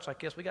know a church like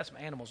this, we got some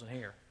animals in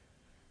here.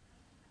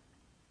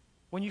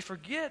 When you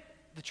forget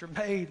that you're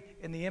made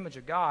in the image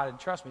of God, and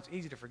trust me, it's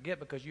easy to forget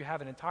because you have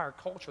an entire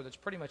culture that's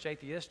pretty much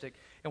atheistic,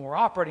 and we're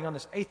operating on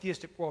this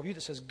atheistic worldview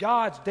that says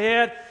God's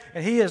dead,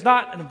 and he is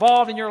not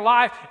involved in your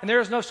life, and there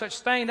is no such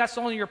thing. That's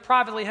only your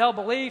privately held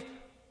belief.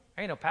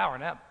 There ain't no power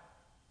in that.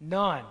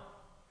 None.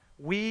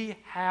 We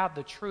have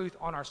the truth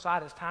on our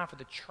side. It's time for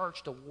the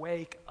church to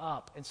wake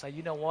up and say,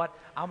 you know what?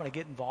 I'm going to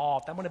get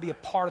involved. I'm going to be a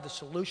part of the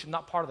solution,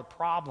 not part of the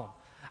problem.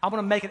 I'm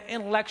going to make an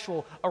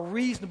intellectual, a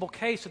reasonable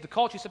case to the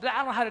culture. You said, I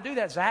don't know how to do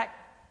that, Zach.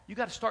 You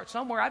got to start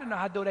somewhere. I didn't know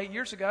how to do it 8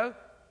 years ago. It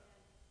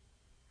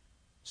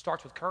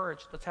starts with courage.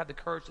 Let's have the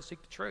courage to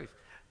seek the truth.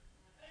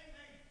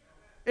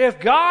 If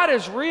God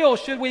is real,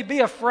 should we be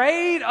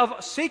afraid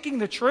of seeking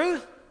the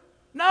truth?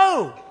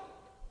 No.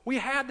 We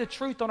have the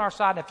truth on our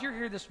side. And if you're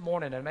here this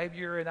morning and maybe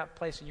you're in that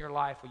place in your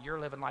life where you're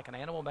living like an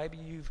animal, maybe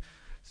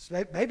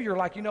you're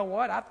like, you know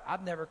what,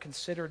 I've never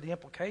considered the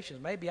implications.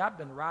 Maybe I've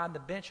been riding the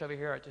bench over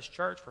here at this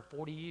church for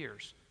 40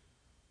 years,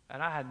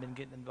 and I hadn't been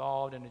getting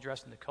involved in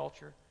addressing the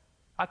culture.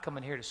 I come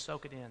in here to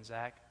soak it in,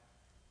 Zach.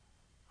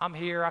 I'm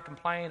here, I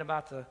complain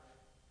about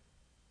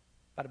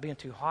it being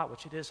too hot,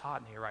 which it is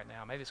hot in here right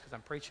now. Maybe it's because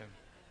I'm preaching.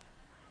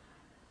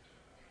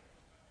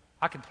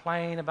 I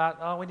complain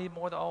about, we need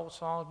more of the old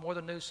songs, more of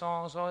the new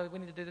songs. We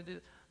need to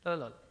do.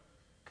 Look.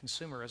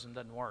 Consumerism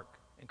doesn't work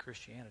in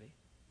Christianity.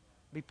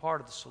 Be part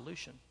of the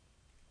solution.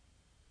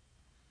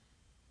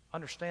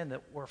 Understand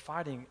that we're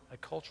fighting a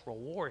cultural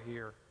war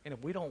here, and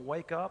if we don't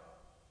wake up,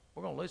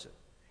 we're going to lose it.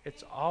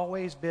 It's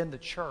always been the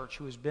church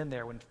who has been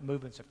there when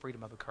movements of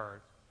freedom have occurred.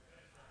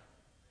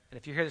 And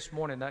if you're here this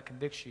morning and that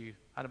convicts you,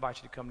 I'd invite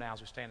you to come now as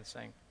we stand and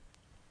sing.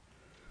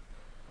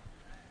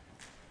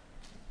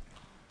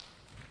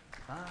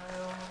 My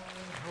only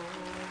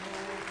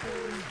hope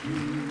is you,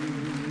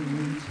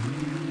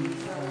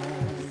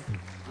 Jesus.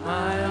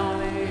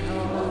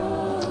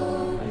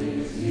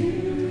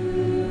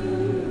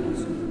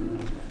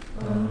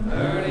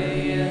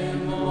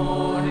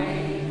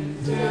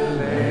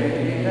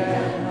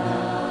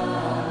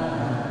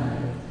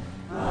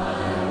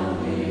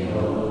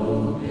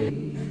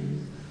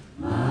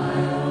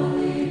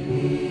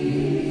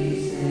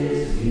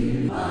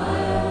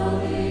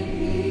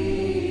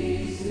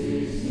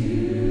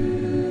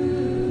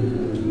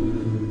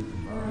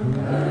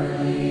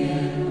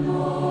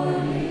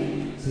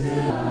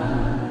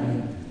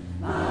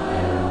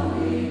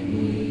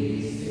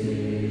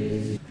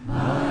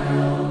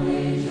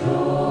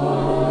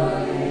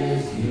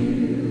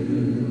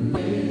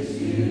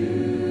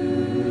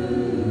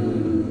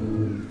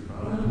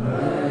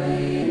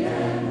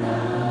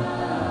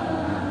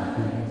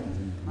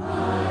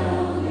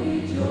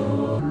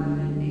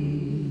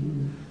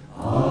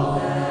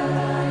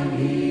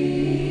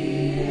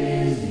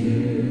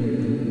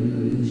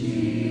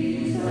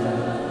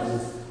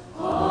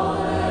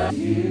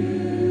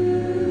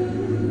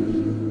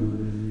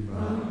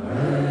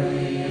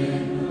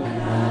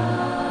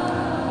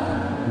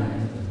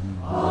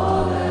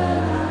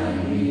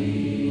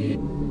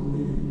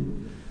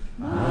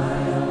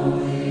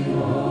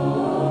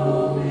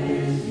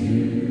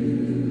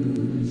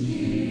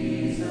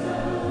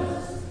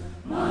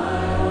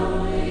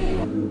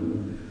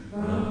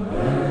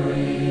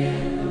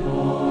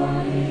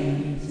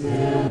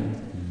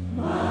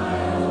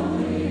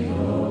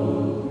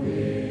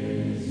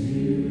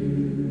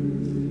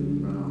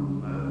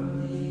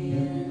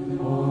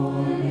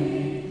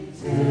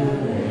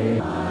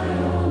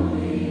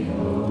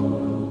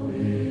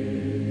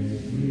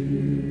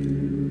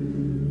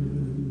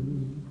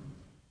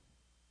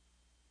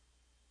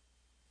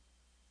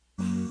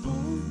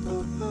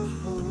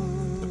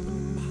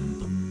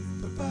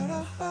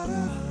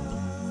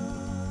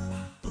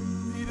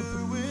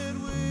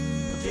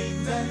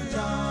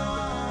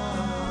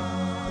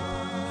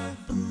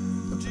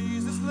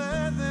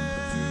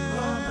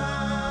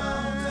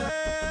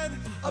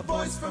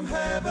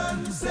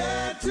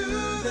 said to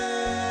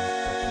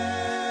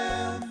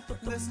them,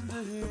 listen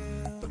to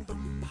him.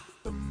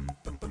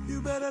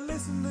 You better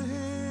listen to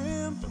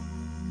him.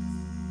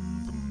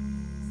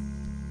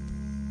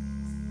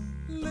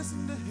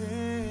 Listen to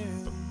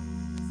him.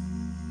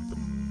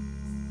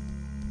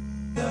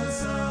 The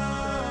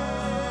sun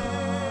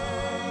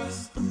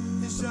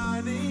is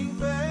shining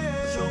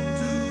fair, shone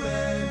to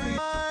every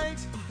light.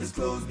 His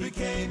clothes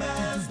became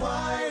as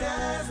white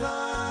as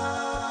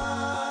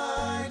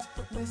light.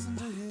 But listen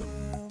to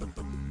him.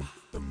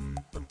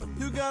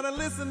 You gotta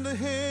listen to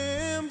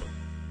him.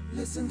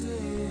 Listen to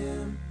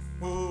him.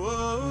 Oh,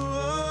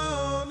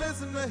 oh, oh,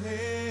 listen to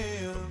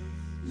him.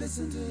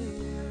 Listen to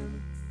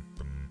him.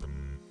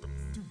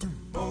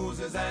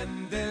 Moses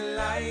and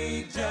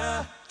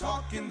Elijah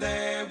talking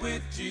there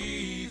with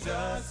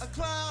Jesus. A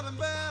cloud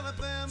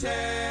enveloped them,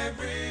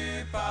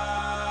 terrified.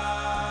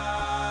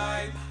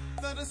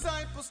 The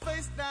disciples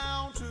faced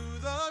down to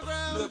the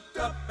ground, looked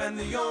up and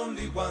the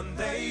only one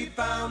they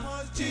found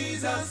was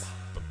Jesus.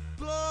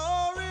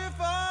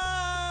 Glorified,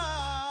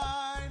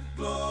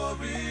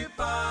 glorified.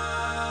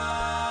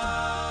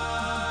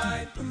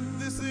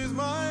 This is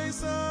my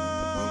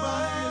son,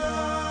 my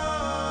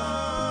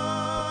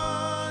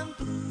Lord.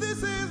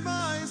 This is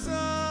my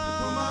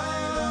son, my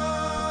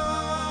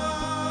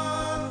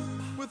Lord.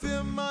 With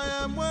him I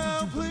am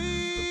well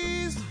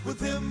pleased. With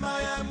him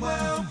I am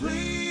well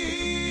pleased.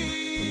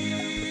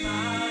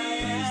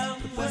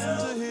 Listen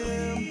to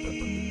him.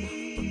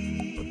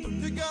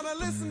 You gotta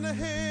listen to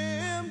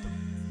him.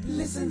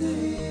 Listen to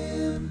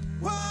him.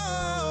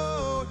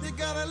 Whoa, you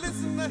gotta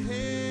listen to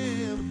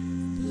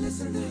him.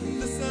 Listen to him.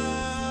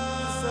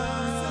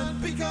 Listen,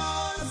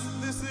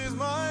 because this is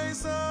my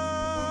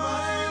son,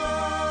 my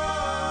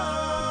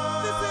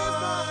Lord. This is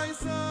my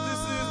son.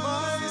 This is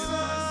my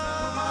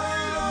son, my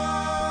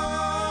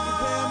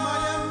Lord. With him I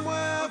am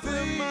well pleased. With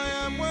him I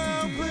am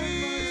well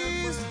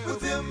pleased.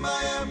 With him I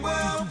am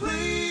well pleased.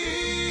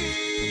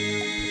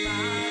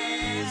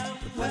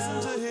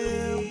 Listen to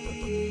him.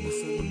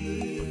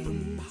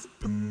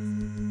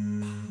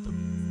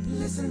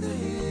 Listen to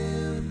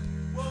him.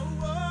 Whoa,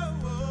 whoa,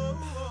 whoa,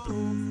 whoa.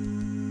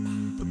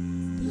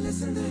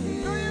 Listen to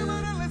him. No, you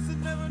better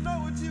listen. Never know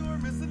what you are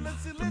missing.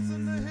 Let's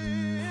listen to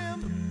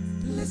him.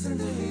 Listen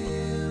to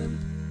him.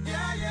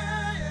 Yeah,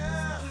 yeah,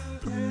 yeah.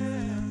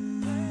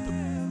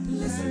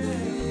 Listen to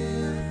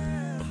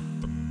him.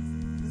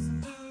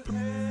 Listen to him.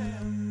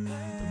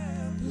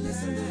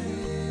 Listen to him.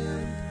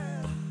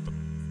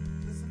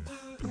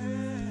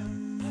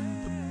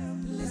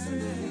 Listen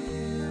to him.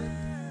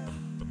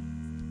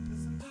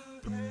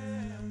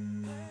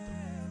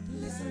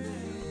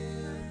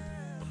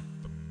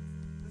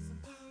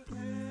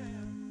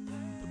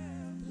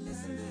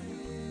 Listen to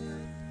him.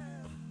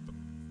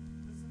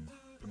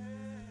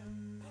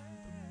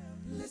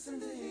 Listen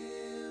to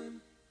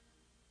him.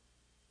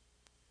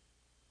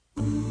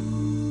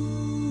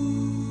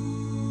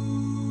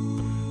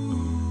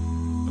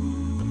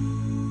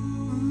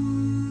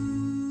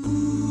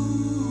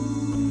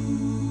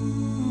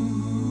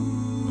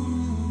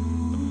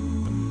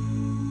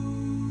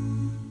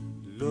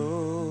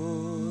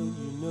 Lord,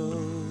 you know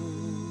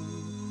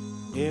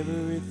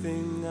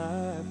everything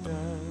I've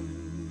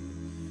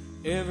done,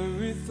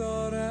 every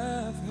thought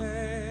I've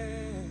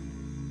had.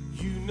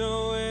 You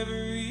know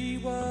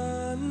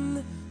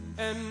everyone,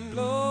 and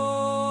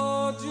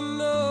Lord, you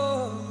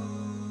know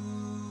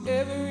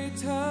every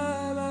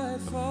time I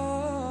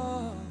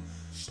fall,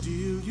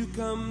 still you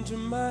come to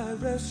my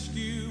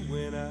rescue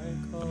when I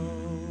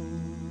call.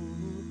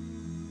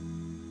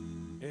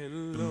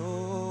 And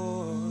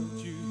Lord,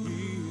 you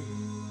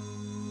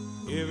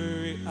hear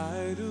every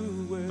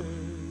idle word,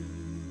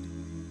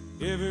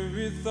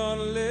 every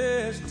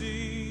thoughtless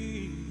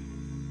deed,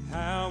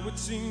 how it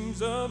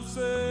seems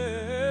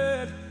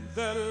absurd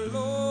that,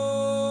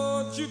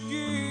 Lord, you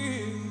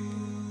give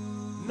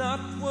not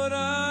what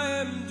I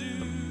am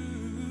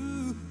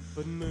due,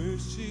 but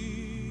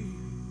mercy.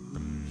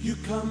 You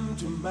come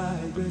to my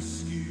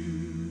rescue.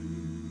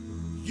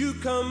 You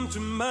come to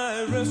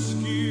my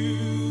rescue.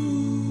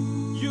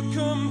 You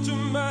come to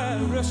my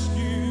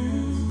rescue.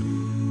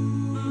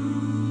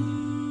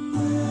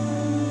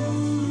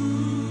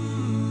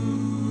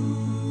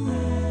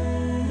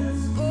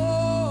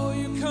 Oh,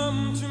 you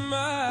come to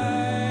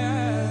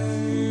my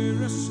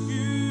rescue.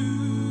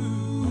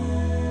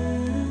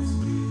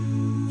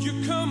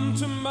 You come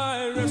to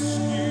my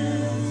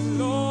rescue,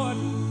 Lord,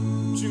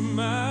 to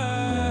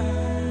my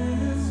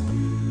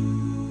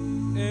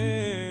rescue.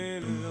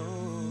 And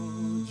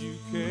Lord, you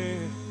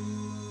care.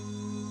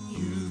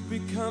 You've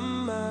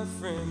become my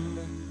friend.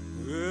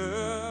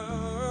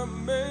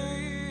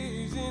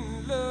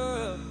 Amazing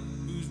love,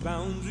 whose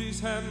boundaries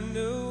have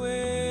no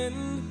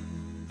end.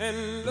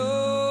 And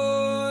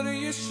Lord,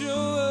 you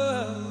show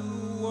us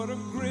what a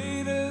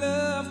great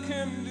love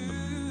can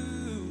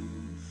do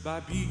by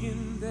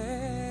being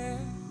there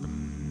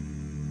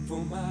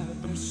for my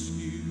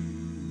rescue.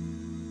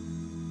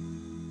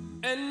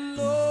 And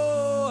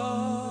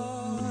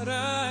Lord,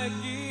 I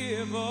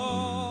give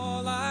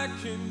all I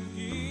can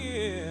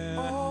give,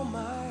 all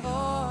my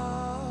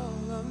all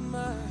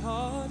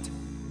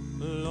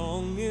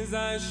as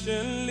I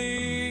shall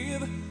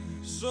live.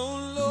 So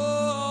Lord,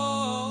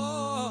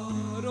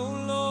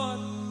 oh Lord,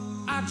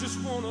 I just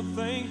want to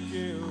thank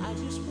you. I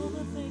just want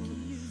to thank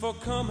you for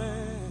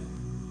coming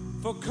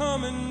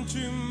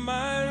to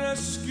my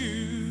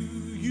rescue.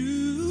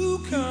 You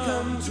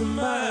come to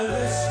my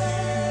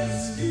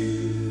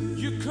rescue.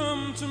 You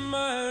come to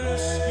my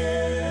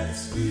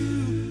rescue.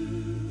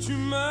 To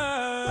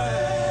my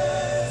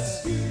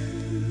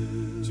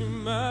rescue. To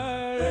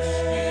my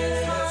rescue.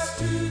 It's hard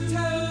to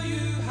tell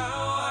you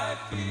how I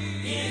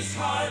feel. It's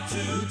hard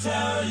to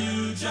tell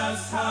you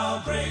just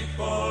how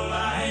grateful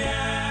I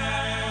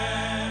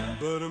am.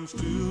 But I'm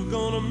still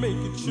gonna make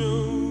it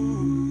show.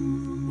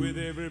 With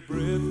every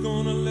breath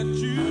gonna let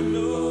you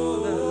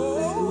know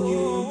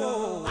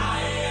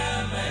I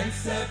am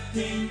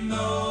accepting,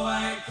 though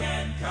I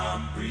can't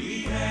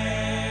comprehend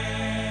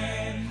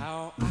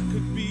how I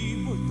could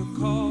be worth the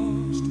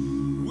cost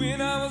when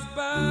I was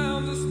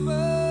bound,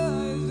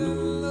 despised,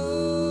 and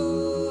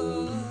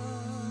Lord,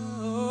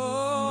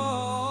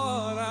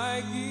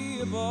 I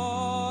give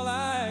all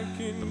I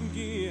can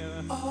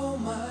give, all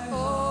my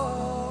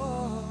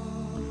all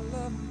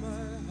of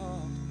my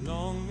heart,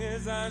 long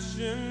as I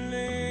shall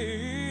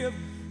live.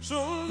 So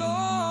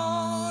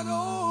Lord,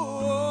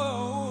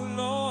 oh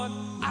Lord,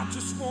 I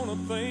just want to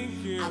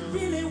thank you. I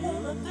really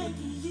want to thank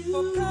you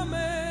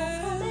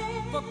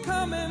for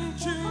coming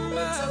to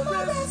my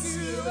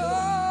rescue.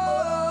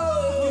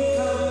 You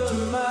come to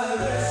my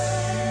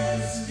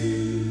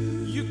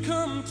rescue. You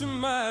come to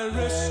my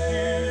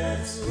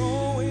rescue.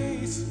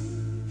 Always,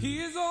 He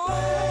is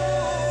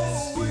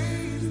always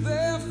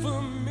there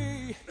for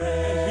me,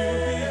 and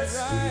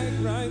He'll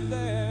be right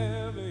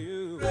there for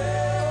you.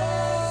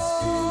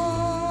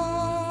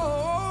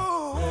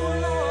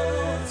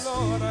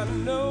 Lord, I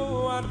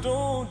know I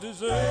don't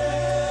deserve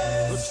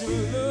it, but you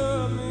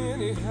love me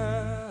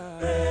anyhow.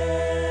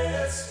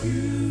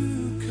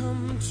 Rescue,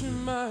 come to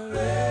my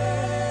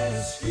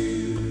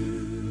rescue.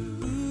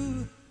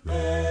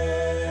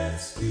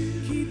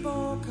 Rescue, keep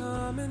on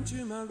coming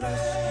to my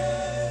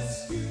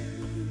rescue.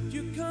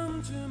 You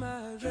come to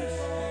my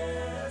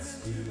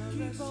rescue.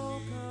 Keep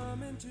on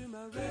coming to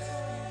my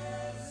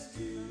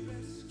rescue.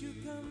 You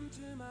come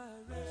to my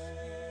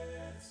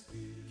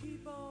rescue.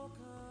 Keep on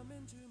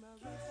coming to my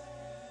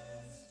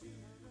rescue.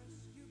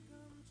 You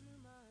come to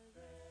my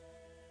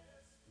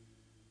rescue.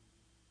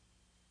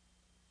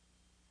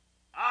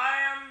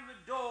 I am the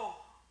door.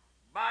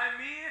 By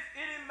me, if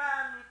any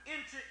man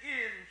enter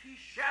in, he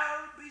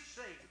shall be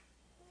saved,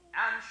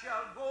 and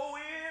shall go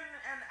in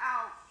and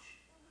out,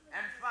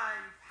 and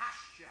find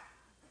pasture.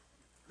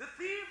 The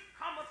thief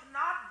cometh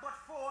not but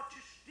for to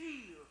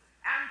steal,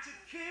 and to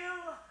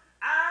kill,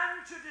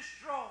 and to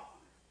destroy.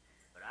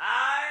 But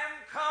I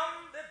am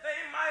come that they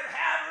might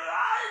have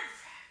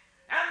life,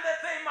 and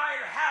that they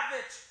might have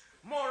it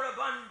more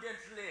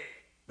abundantly.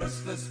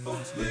 Restless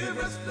folks live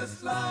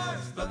restless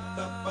lives, but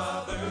the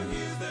Father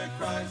hears their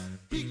cries.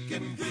 He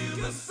can feel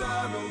the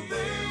sorrow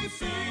they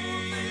feel.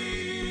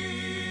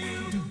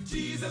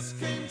 Jesus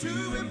came to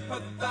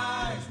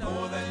empathize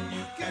more than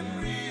you can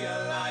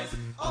realize,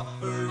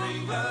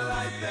 offering a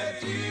life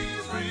that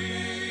is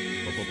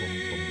real.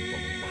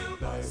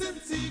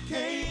 Since He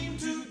came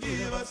to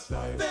give us,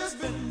 there's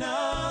been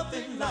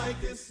nothing like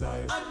this.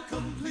 I'm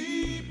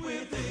complete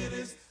within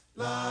His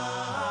life.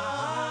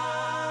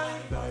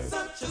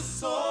 Such a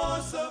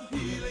source of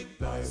healing,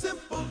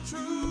 simple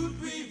truth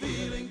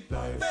revealing.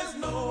 There's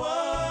no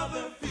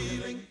other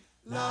feeling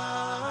like.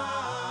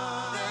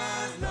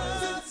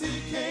 Since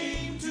He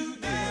came to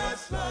give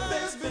us,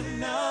 there's been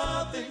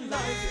nothing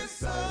like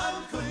this.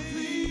 I'm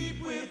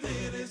complete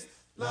within His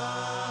life.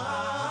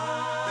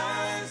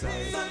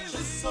 Such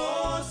a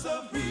source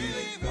of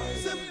healing,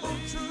 simple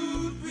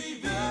truth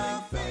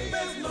revealing.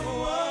 There's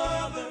no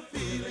other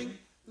feeling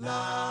like.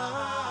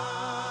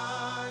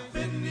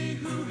 Many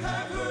who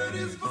have heard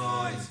His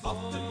voice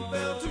often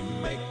fail to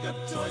make a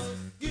choice,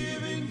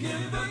 giving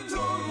Him the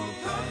total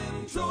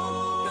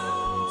control.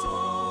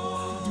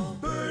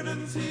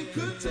 Burdens He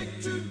could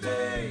take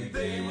today,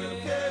 they will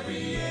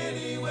carry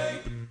anyway,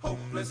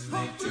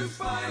 hopelessly to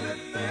pilot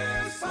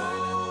their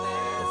soul.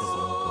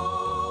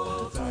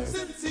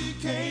 Since He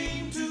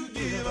came to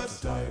give us,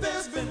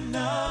 there's been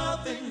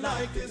nothing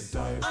like this.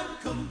 I'm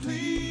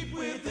complete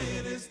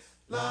within His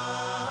life.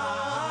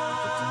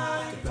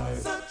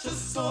 Such a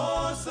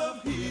source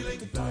of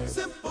healing,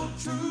 simple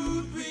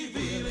truth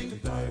revealing.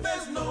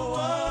 There's no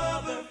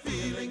other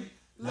feeling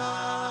like.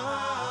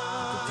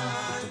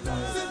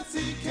 Since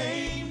He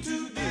came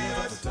to give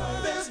us,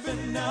 there's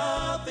been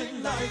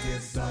nothing like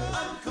this.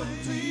 I'm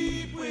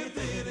complete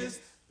within His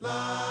life.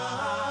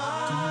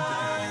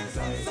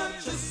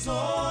 Such a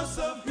source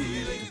of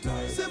healing,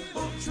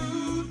 simple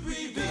truth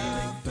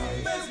revealing.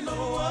 There's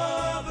no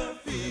other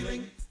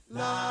feeling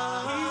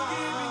like. He's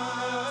giving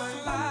us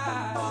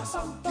life,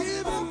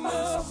 giving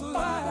us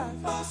life,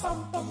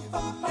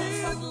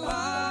 His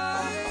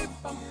life.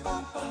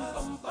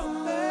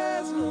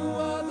 There's no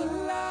other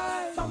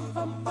life.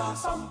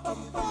 He's giving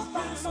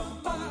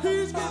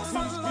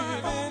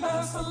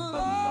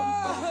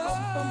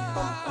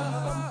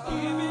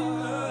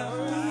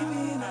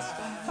us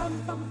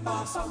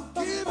life.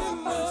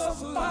 Giving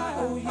us life.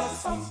 Oh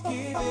yes, he's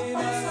giving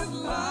us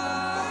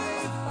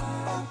life.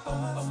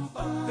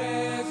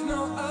 There's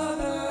no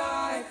other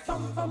life.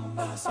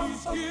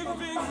 He's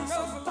giving us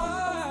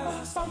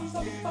life. He's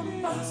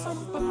giving us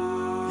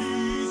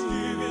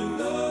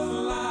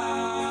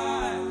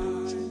life.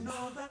 Don't you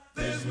know that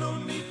there's no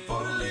need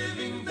for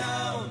living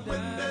down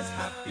when there's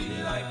happy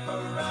life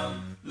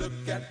around?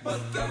 Look at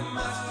what the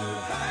Master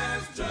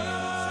has done.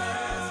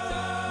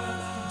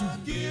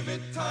 Give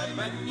it time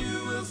and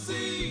you will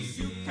see.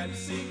 You can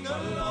sing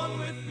along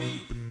with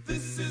me.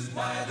 This is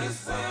why the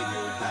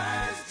Savior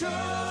has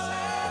come.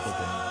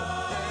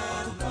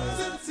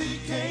 Since He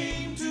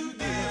came to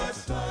give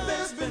us,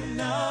 there's been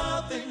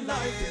nothing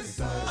like this.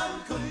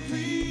 I'm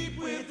complete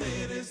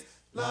within His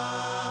life.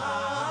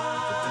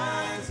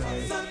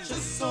 Such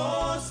a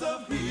source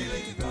of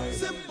healing,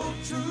 simple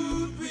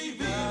truth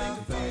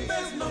revealing.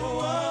 There's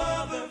no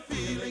other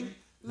feeling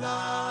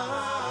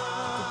like.